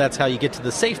supervision because that's how you get to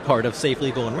the safe part of safe,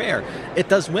 legal, and rare. It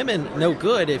does women no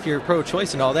good if you're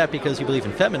pro-choice and all that because you believe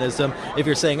in feminism. If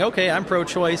you're saying, okay, I'm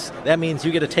pro-choice, that means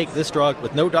you get to take this drug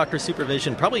with no doctor's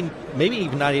supervision, probably maybe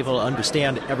even not able to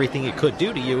understand everything it could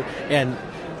do to you, and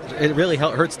it really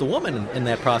hurts the woman in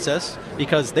that process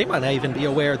because they might not even be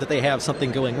aware that they have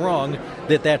something going wrong,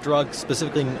 that drug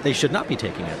specifically they should not be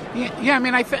taking it. Yeah, I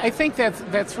mean, I think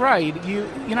that's right.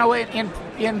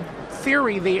 In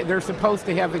theory, they're supposed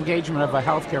to have engagement of a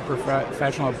healthcare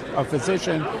professional, a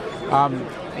physician.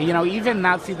 Even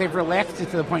now, see, they've relaxed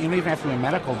it to the point you don't even have to be a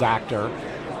medical doctor.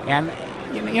 And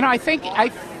I think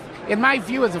in my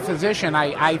view as a physician,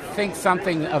 I think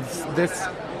something of this.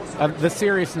 Of the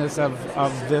seriousness of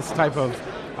this type of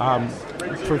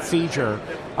procedure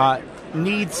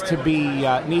needs to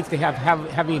have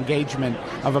heavy engagement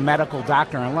of a medical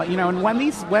doctor, and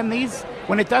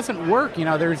when it doesn't work,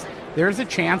 there's a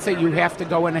chance that you have to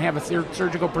go in and have a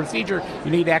surgical procedure.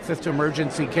 You need access to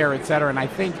emergency care, et cetera. And I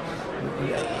think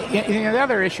the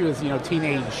other issue is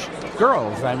teenage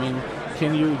girls. I mean,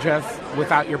 can you just,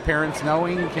 without your parents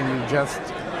knowing, can you just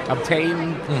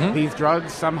obtain these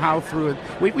drugs somehow through it?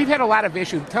 We've had a lot of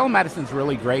issues. Telemedicine's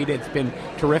really great. It's been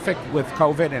terrific with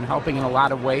COVID and helping in a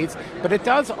lot of ways, but it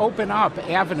does open up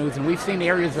avenues, and we've seen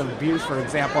areas of abuse, for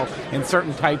example, in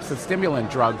certain types of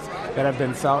stimulant drugs that have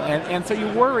been sold. And so you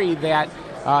worry that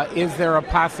is there a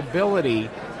possibility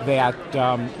that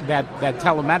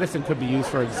telemedicine could be used,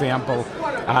 for example,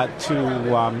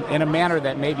 in a manner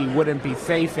that maybe wouldn't be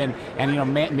safe, and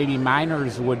maybe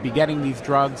minors would be getting these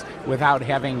drugs without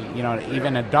having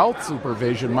even adult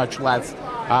supervision, much less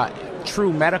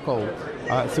true medical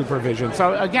supervision.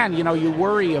 So again, you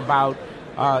worry about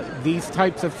these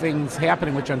types of things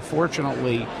happening, which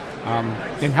unfortunately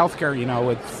in healthcare,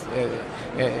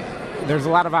 there's a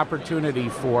lot of opportunity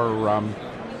for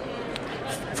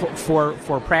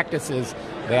practices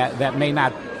that may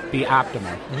not be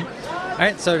optimal. All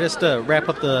right, so just to wrap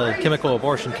up the chemical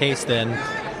abortion case then,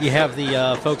 you have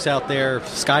the folks out there,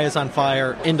 sky is on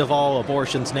fire, end of all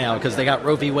abortions now, because they got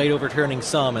Roe v. Wade overturning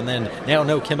some, and then now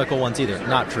no chemical ones either.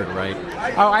 Not true, right?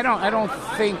 Oh, I don't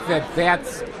think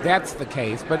that's the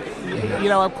case. But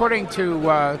according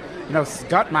to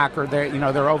Guttmacher,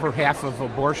 they're over half of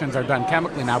abortions are done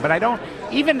chemically now. But I don't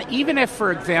even if,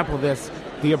 for example,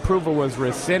 the approval was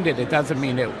rescinded, it doesn't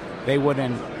mean there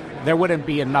wouldn't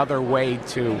be another way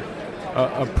to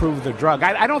approve the drug.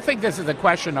 I don't think this is a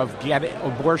question of get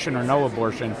abortion or no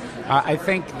abortion. I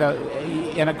think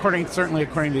according to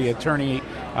the attorney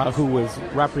who was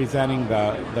representing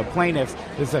the plaintiffs,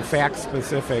 this is a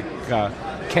fact-specific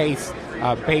case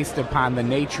based upon the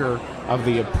nature of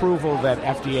the approval that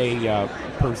FDA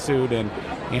pursued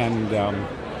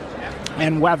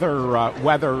and whether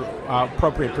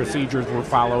appropriate procedures were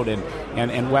followed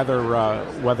and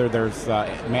whether there's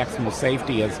maximal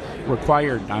safety as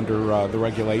required under the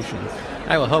regulations.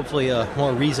 Well, hopefully a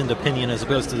more reasoned opinion as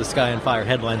opposed to the sky and fire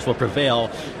headlines will prevail.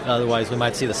 Otherwise, we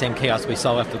might see the same chaos we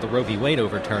saw after the Roe v. Wade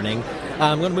overturning.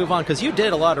 I'm going to move on because you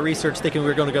did a lot of research thinking we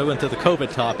were going to go into the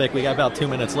COVID topic. We got about 2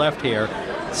 minutes left here.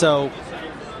 So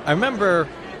I remember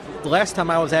the last time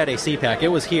I was at a CPAC, it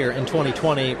was here in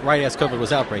 2020, right as COVID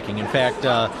was outbreaking. In fact,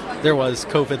 there was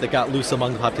COVID that got loose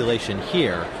among the population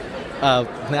here.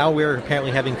 Now we're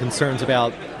apparently having concerns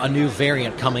about a new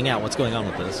variant coming out. What's going on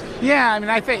with this? Yeah, I mean,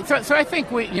 I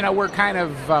think we're kind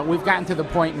of we've gotten to the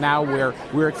point now where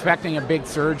we're expecting a big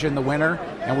surge in the winter,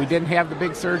 and we didn't have the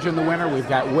big surge in the winter. We've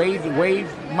got way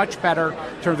much better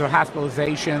in terms of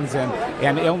hospitalizations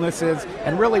and illnesses,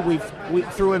 and really we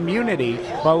through immunity,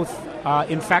 both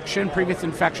previous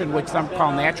infection, which some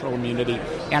call natural immunity,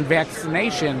 and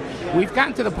vaccination, we've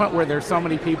gotten to the point where there's so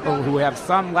many people who have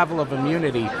some level of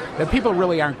immunity that people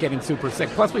really aren't getting super sick.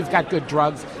 Plus, we've got good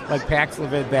drugs like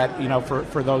Paxlovid that,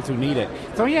 for those who need it.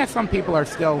 So, yeah, some people are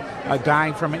still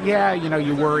dying from it. Yeah,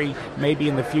 you worry maybe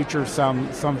in the future some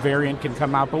variant can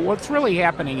come out. But what's really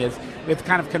happening is it's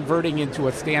kind of converting into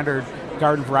a standard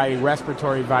garden variety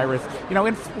respiratory virus,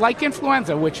 like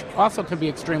influenza, which also can be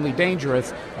extremely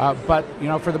dangerous. But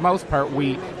for the most part,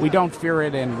 we don't fear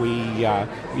it, and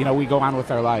we go on with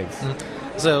our lives.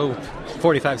 So,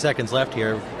 45 seconds left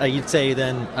here. You'd say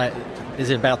then is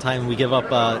it about time we give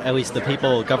up at least the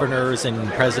people, governors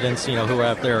and presidents, who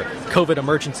have their COVID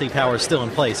emergency powers still in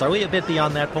place? Are we a bit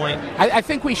beyond that point? I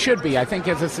think we should be. I think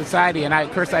as a society, and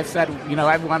of course I've said,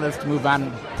 I've wanted us to move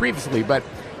on previously, but,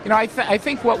 I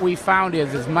think what we found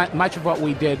is much of what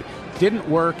we didn't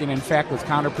work and in fact was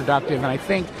counterproductive, and I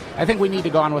think we need to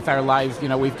go on with our lives.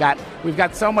 We've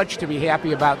got so much to be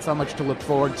happy about, so much to look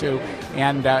forward to,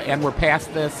 and we're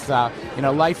past this.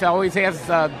 Life always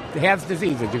has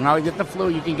diseases. You can always get the flu,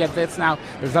 you can get this now.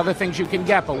 There's other things you can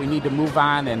get, but we need to move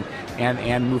on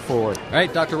and move forward. All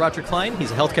right, Dr. Roger Klein,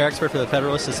 he's a healthcare expert for the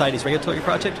Federalist Society's Regulatory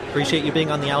Project. Appreciate you being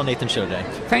on the Al Nathan Show today.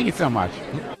 Thank you so much.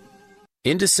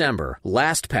 In December,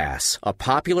 LastPass, a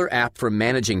popular app for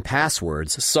managing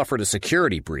passwords, suffered a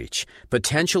security breach,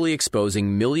 potentially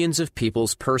exposing millions of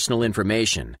people's personal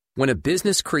information. When a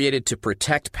business created to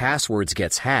protect passwords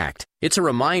gets hacked, it's a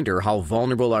reminder how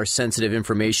vulnerable our sensitive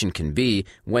information can be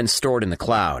when stored in the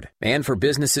cloud. And for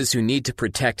businesses who need to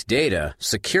protect data,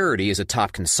 security is a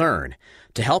top concern.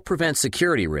 To help prevent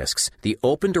security risks, the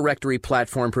open directory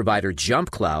platform provider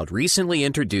JumpCloud recently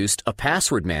introduced a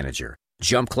password manager.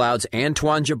 JumpCloud's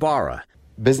Antoine Jabara.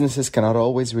 Businesses cannot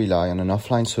always rely on an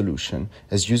offline solution,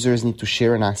 as users need to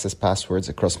share and access passwords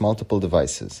across multiple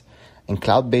devices, and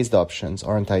cloud-based options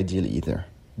aren't ideal either.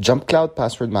 JumpCloud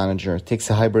Password Manager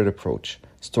takes a hybrid approach,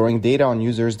 storing data on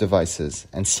users' devices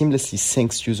and seamlessly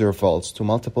syncs user vaults to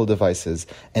multiple devices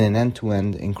in an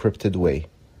end-to-end encrypted way.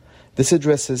 This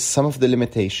addresses some of the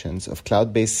limitations of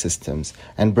cloud-based systems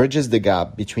and bridges the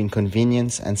gap between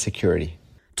convenience and security.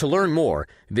 To learn more,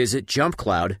 visit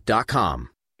jumpcloud.com.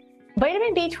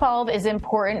 Vitamin B12 is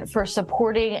important for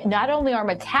supporting not only our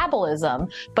metabolism,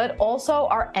 but also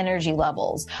our energy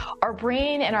levels. Our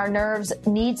brain and our nerves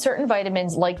need certain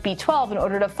vitamins like B12 in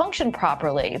order to function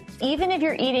properly. Even if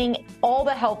you're eating all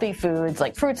the healthy foods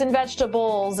like fruits and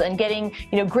vegetables and getting,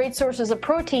 great sources of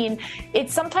protein,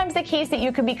 it's sometimes the case that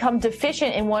you can become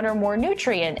deficient in one or more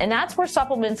nutrient, and that's where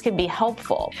supplements can be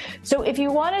helpful. So if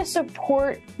you want to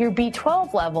support your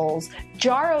B12 levels,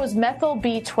 Jarrow's Methyl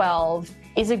B12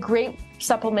 is a great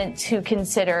supplement to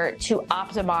consider to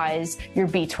optimize your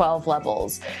B12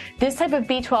 levels. This type of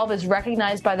B12 is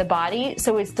recognized by the body,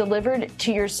 so it's delivered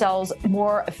to your cells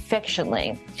more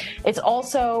efficiently. It's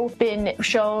also been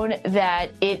shown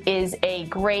that it is a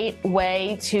great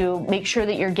way to make sure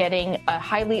that you're getting a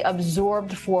highly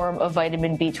absorbed form of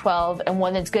vitamin B12 and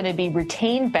one that's going to be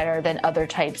retained better than other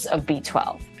types of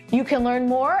B12. You can learn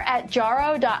more at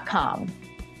jarrow.com.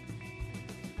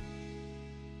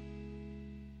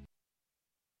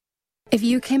 If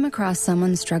you came across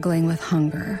someone struggling with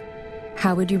hunger,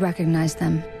 how would you recognize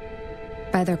them?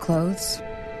 By their clothes,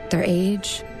 their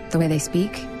age, the way they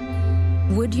speak?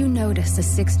 Would you notice a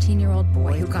 16-year-old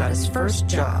boy who got his first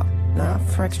job, not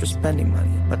for extra spending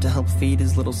money, but to help feed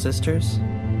his little sisters?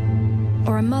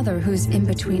 Or a mother who's in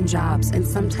between jobs and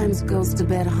sometimes goes to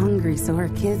bed hungry so her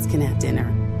kids can have dinner?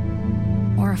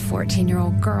 Or a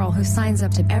 14-year-old girl who signs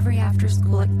up to every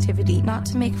after-school activity, not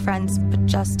to make friends, but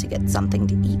just to get something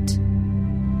to eat?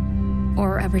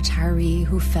 Or a retiree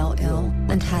who fell ill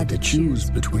and had to choose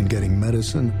between getting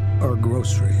medicine or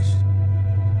groceries.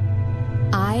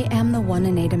 I am the 1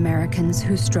 in 8 Americans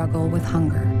who struggle with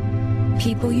hunger.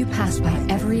 People you pass by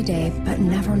every day but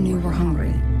never knew were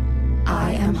hungry.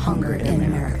 I am hunger in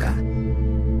America.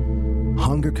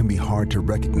 Hunger can be hard to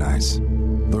recognize.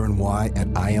 Learn why at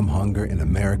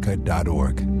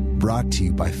IamHungerInAmerica.org. Brought to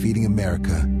you by Feeding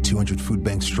America, 200 Food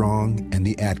Banks Strong, and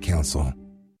the Ad Council.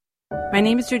 My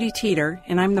name is Judy Teeter,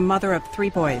 and I'm the mother of 3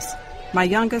 boys. My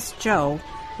youngest, Joe,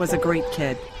 was a great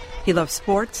kid. He loved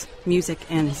sports, music,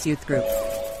 and his youth group.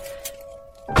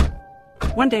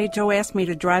 One day, Joe asked me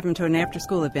to drive him to an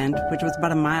after-school event, which was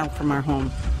about a mile from our home.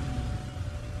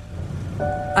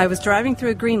 I was driving through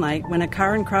a green light when a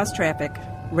car in cross traffic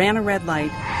ran a red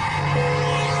light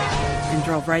and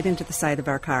drove right into the side of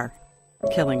our car,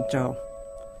 killing Joe.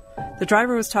 The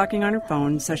driver was talking on her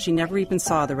phone, so she never even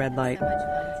saw the red light.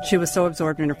 She was so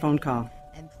absorbed in her phone call.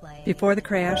 Before the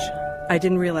crash, I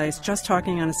didn't realize just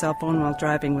talking on a cell phone while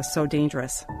driving was so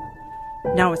dangerous.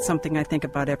 Now it's something I think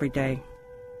about every day.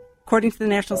 According to the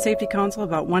National Safety Council,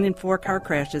 about 1 in 4 car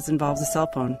crashes involves a cell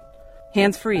phone.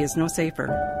 Hands-free is no safer.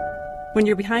 When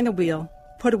you're behind the wheel,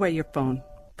 put away your phone.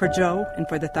 For Joe and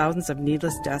for the thousands of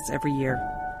needless deaths every year.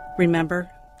 Remember,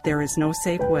 there is no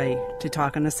safe way to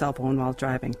talk on a cell phone while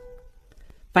driving.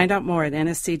 Find out more at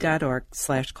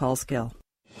nsc.org/callskill.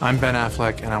 I'm Ben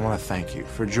Affleck, and I want to thank you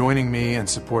for joining me and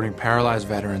supporting Paralyzed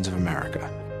Veterans of America.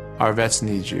 Our vets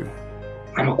need you.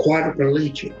 I'm a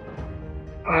quadriplegic.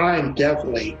 I'm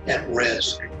definitely at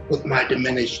risk with my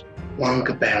diminished lung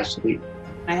capacity.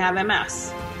 I have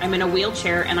MS. I'm in a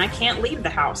wheelchair and I can't leave the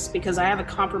house because I have a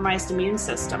compromised immune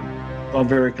system. I'm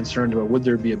very concerned about, would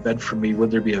there be a bed for me?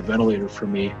 Would there be a ventilator for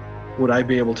me? Would I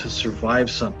be able to survive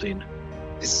something?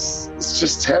 It's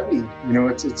just heavy. You know,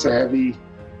 it's a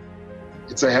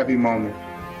heavy moment.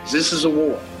 This is a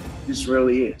war. This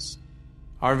really is.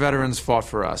 Our veterans fought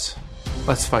for us.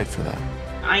 Let's fight for them.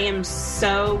 I am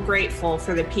so grateful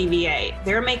for the PVA.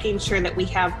 They're making sure that we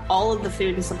have all of the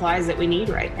food and supplies that we need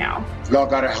right now. We all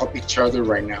got to help each other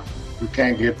right now. We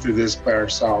can't get through this by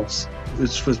ourselves.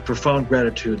 It's with profound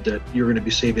gratitude that you're going to be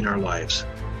saving our lives.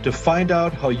 To find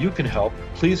out how you can help,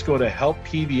 please go to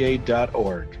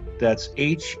helppva.org. That's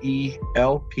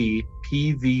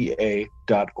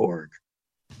HELPPVA.org.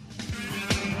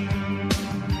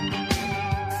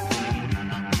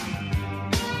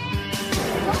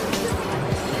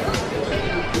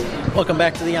 Welcome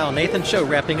back to the Al Nathan Show,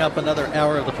 wrapping up another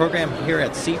hour of the program here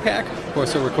at CPAC. Of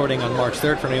course, we're recording on March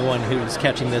 3rd for anyone who's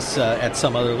catching this at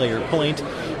some other later point,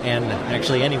 and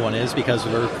actually anyone is, because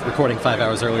we're recording 5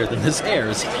 hours earlier than this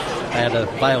airs. I had to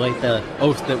violate the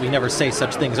oath that we never say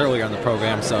such things earlier in the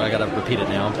program, so I got to repeat it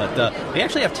now. But we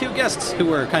actually have two guests who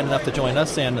were kind enough to join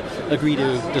us and agree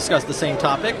to discuss the same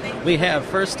topic. We have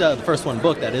first, the first one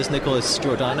book, that is Nicholas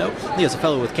Giordano. He is a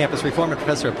fellow with Campus Reform and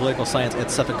professor of political science at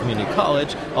Suffolk Community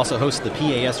College, also hosts the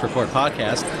PAS Report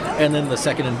podcast. And then the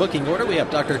second in booking order, we have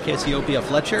Dr. Cassiopeia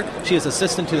Fletcher. She is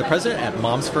assistant to the president at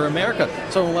Moms for America.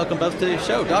 So welcome both to the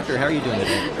show. Doctor, how are you doing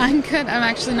today? I'm good. I'm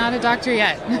actually not a doctor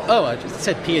yet. Oh, I just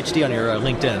said PhD on your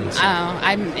LinkedIn. So. Oh,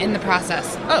 I'm in the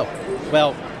process. Oh,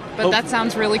 well. But that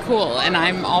sounds really cool, and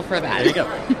I'm all for that. There you go.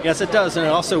 Yes, it does, and it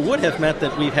also would have meant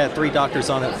that we've had 4 doctors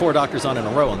on in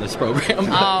a row on this program.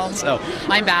 Oh, so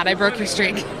my bad. I broke your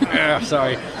streak.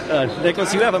 Sorry.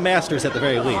 Nicholas, you have a master's at the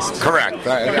very least. Correct.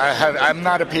 I'm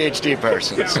not a PhD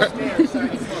person. So.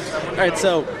 All right,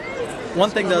 so one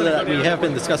thing, though, that we have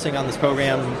been discussing on this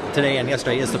program today and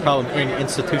yesterday is the problem in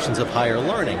institutions of higher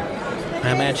learning.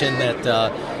 I imagine that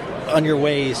on your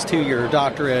ways to your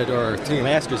doctorate or to your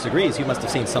master's degrees, you must have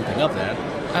seen something of that.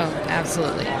 Oh,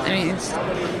 absolutely. I mean,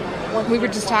 we were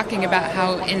just talking about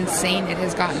how insane it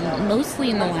has gotten, mostly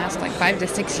in the last 5 to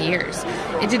 6 years.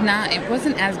 It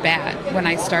wasn't as bad when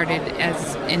I started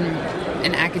as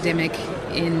an academic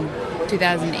in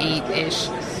 2008-ish.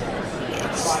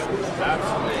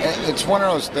 It's one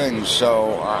of those things.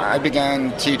 So I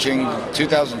began teaching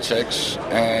 2006,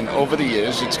 and over the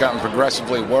years it's gotten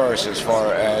progressively worse as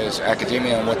far as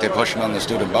academia and what they're pushing on the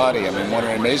student body. I mean, one of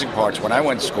the amazing parts, when I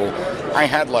went to school, I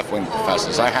had left-wing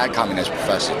professors, I had communist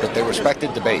professors, but they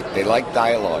respected debate, they liked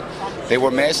dialogue. They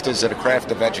were masters at the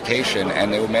craft of education,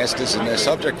 and they were masters in their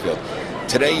subject field.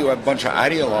 Today you have a bunch of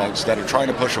ideologues that are trying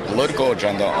to push a political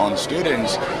agenda on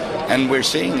students, and we're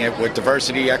seeing it with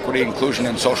diversity, equity, inclusion,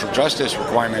 and social justice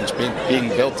requirements being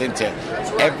built into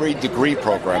every degree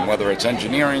program, whether it's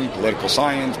engineering, political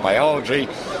science, biology.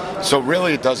 So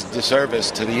really it does a disservice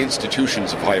to the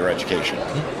institutions of higher education.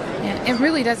 Yeah, it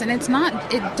really does. And it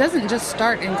doesn't just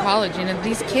start in college.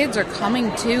 These kids are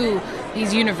coming to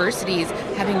these universities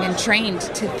having been trained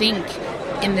to think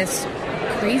in this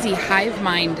crazy hive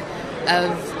mind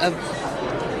of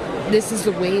this is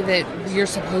the way that you're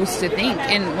supposed to think.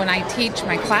 And when I teach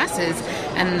my classes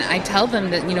and I tell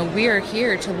them that, we are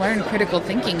here to learn critical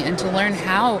thinking and to learn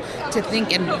how to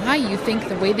think and why you think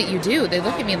the way that you do, they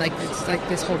look at me like it's like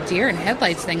this whole deer in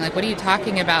headlights thing. Like, what are you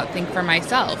talking about? Think for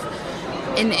myself.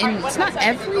 And it's not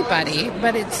everybody,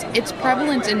 but it's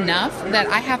prevalent enough that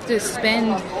I have to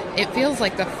spend, it feels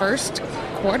like the first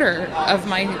quarter of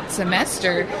my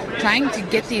semester trying to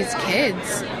get these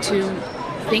kids to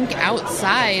think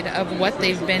outside of what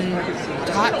they've been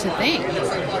taught to think.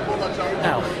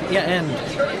 And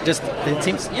just it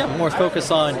seems more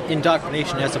focus on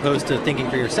indoctrination as opposed to thinking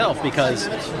for yourself, because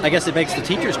I guess it makes the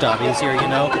teacher's job easier.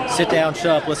 Sit down,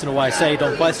 shut up, listen to what I say,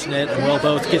 don't question it, and we'll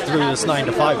both get through this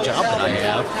 9-to-5 job that I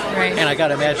have. Right. And I got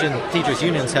to imagine teachers'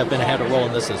 unions have had a role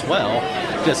in this as well.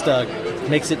 Just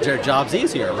makes their jobs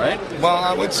easier, right? Well,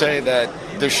 I would say that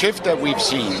the shift that we've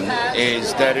seen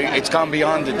is that it's gone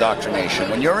beyond indoctrination.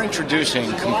 When you're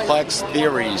introducing complex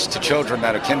theories to children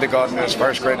that are kindergartners,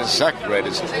 first graders, second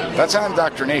graders, that's not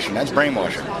indoctrination, that's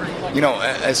brainwashing.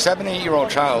 A 7-8-year-old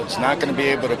child's not going to be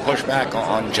able to push back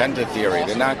on gender theory.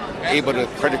 They're not able to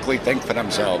critically think for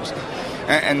themselves.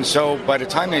 And so by the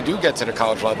time they do get to the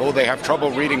college level, they have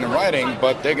trouble reading and writing,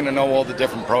 but they're going to know all the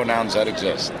different pronouns that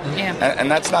exist. Yeah. And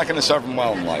that's not going to serve them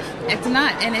well in life. It's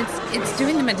not, and it's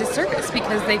doing them a disservice,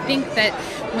 because they think that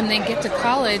when they get to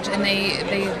college and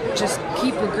they just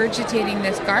keep regurgitating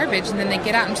this garbage, and then they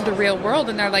get out into the real world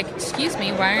and they're like, excuse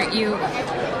me, why aren't you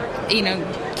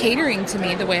catering to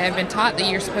me the way I've been taught that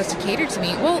you're supposed to cater to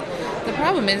me. Well, the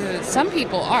problem is that some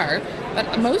people are,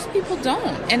 but most people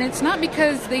don't. And it's not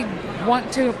because they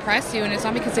want to oppress you, and it's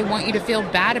not because they want you to feel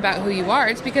bad about who you are.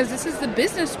 It's because this is the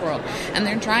business world, and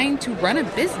they're trying to run a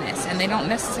business, and they don't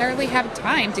necessarily have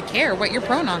time to care what your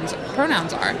pronouns are.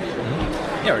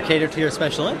 Mm-hmm. Yeah, or cater to your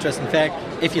special interest. In fact,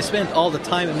 if you spend all the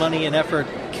time and money and effort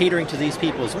catering to these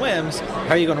people's whims, how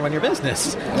are you going to run your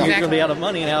business? Exactly. You're going to be out of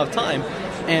money and out of time.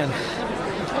 And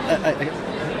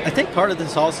I think part of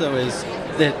this also is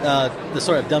that the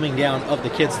sort of dumbing down of the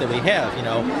kids that we have,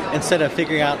 instead of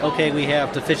figuring out, okay, we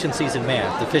have deficiencies in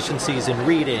math, deficiencies in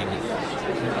reading.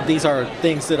 These are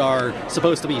things that are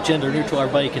supposed to be gender neutral,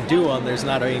 everybody can do them, there's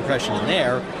not any impression in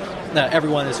there.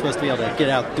 Everyone is supposed to be able to get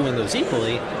out doing those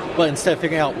equally, but instead of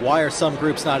figuring out why are some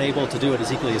groups not able to do it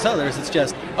as equally as others, it's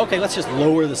just, okay, let's just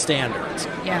lower the standards.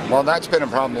 Yeah. Well, that's been a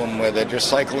problem where they're just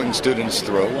cycling students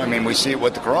through. I mean, we see it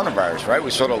with the coronavirus, right?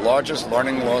 We saw the largest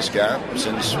learning loss gap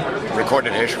since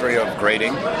recorded history of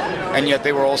grading, and yet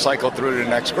they were all cycled through to the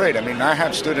next grade. I mean, I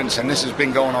have students, and this has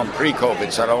been going on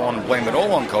pre-COVID, so I don't want to blame it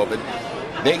all on COVID.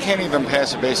 They can't even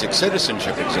pass a basic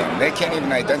citizenship exam. They can't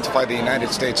even identify the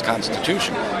United States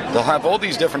Constitution. They'll have all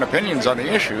these different opinions on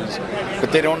the issues,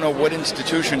 but they don't know what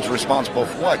institution's responsible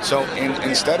for what. So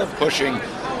instead of pushing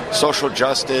social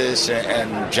justice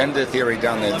and gender theory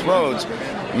down their throats,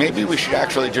 maybe we should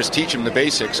actually just teach them the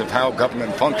basics of how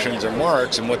government functions and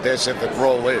works and what their civic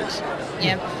role is.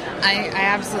 Yeah, I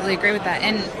absolutely agree with that.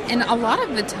 And a lot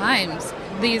of the times,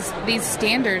 these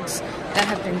standards that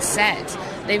have been set,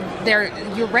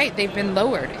 you're right, they've been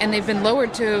lowered, and they've been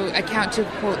lowered to account to,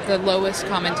 quote, the lowest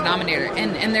common denominator.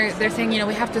 And they're saying,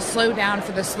 we have to slow down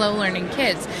for the slow learning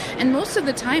kids. And most of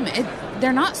the time,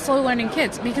 they're not slow learning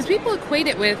kids, because people equate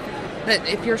it with that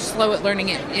if you're slow at learning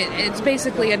it's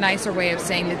basically a nicer way of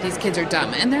saying that these kids are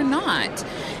dumb, and they're not.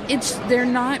 They're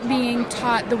not being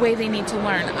taught the way they need to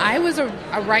learn. I was a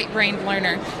right-brained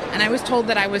learner, and I was told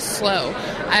that I was slow.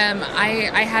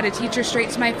 I had a teacher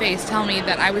straight to my face tell me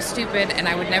that I was stupid and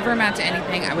I would never amount to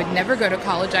anything. I would never go to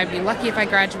college. I'd be lucky if I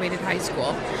graduated high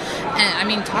school. And I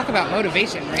mean, talk about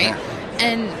motivation, right?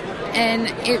 And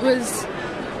it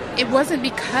wasn't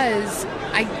because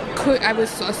I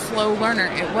was a slow learner.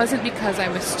 It wasn't because I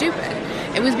was stupid.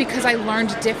 It was because I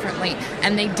learned differently,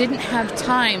 and they didn't have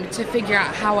time to figure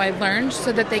out how I learned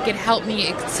so that they could help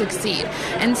me succeed.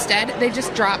 Instead, they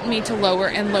just dropped me to lower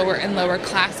and lower and lower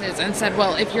classes and said,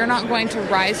 well, if you're not going to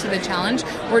rise to the challenge,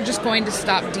 we're just going to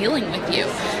stop dealing with you.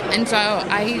 And so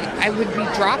I would be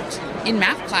dropped in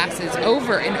math classes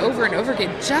over and over and over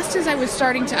again, just as I was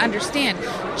starting to understand,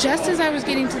 just as I was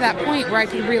getting to that point where I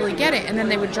could really get it, and then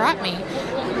they would drop me,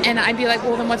 and I'd be like,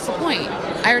 well, then what's the point?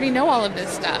 I already know all of this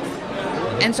stuff.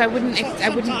 And so I wouldn't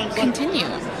continue,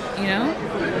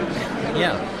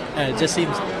 Yeah, and it just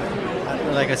seems,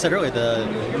 like I said earlier,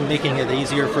 making it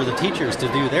easier for the teachers to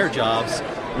do their jobs,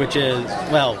 which is,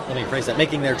 well, let me phrase that,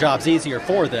 making their jobs easier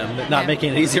for them, not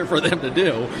making it easier for them to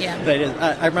do. Yeah.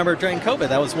 I remember during COVID,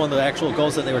 that was one of the actual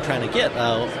goals that they were trying to get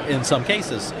in some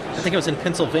cases. I think it was in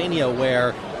Pennsylvania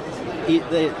where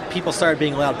people started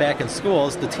being allowed back in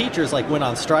schools. The teachers went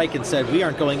on strike and said, we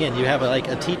aren't going in. You have a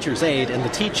teacher's aide, and the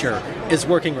teacher is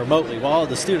working remotely while all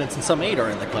the students and some aide are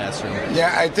in the classroom.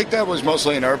 Yeah, I think that was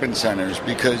mostly in urban centers,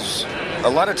 because a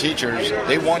lot of teachers,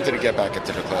 they wanted to get back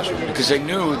into the classroom because they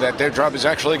knew that their job is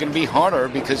actually going to be harder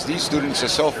because these students are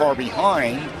so far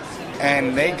behind,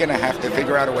 and they're going to have to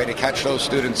figure out a way to catch those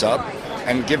students up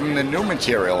and give them the new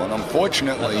material. And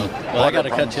unfortunately... Well, I got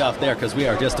to cut you off there because we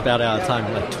are just about out of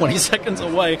time, like 20 seconds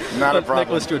away. Not a problem.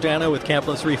 Nicholas Giordano with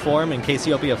Campus Reform and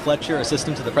Cassiopeia Fletcher,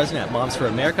 Assistant to the President at Moms for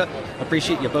America.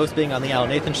 Appreciate you both being on the Al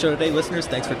Nathan Show today. Listeners,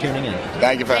 thanks for tuning in.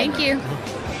 Thank you for having me. Thank you.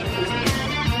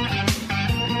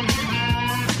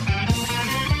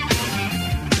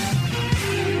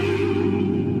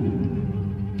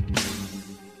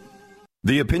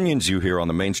 The opinions you hear on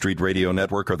the Main Street Radio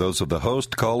Network are those of the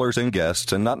host, callers, and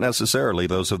guests, and not necessarily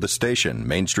those of the station,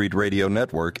 Main Street Radio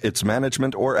Network, its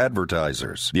management, or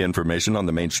advertisers. The information on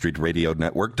the Main Street Radio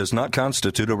Network does not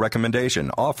constitute a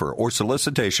recommendation, offer, or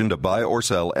solicitation to buy or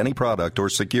sell any product or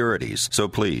securities. So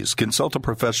please, consult a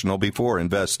professional before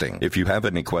investing. If you have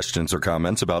any questions or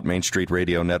comments about Main Street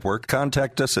Radio Network,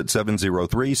 contact us at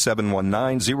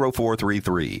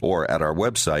 703-719-0433 or at our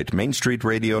website,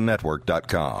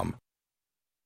 mainstreetradionetwork.com.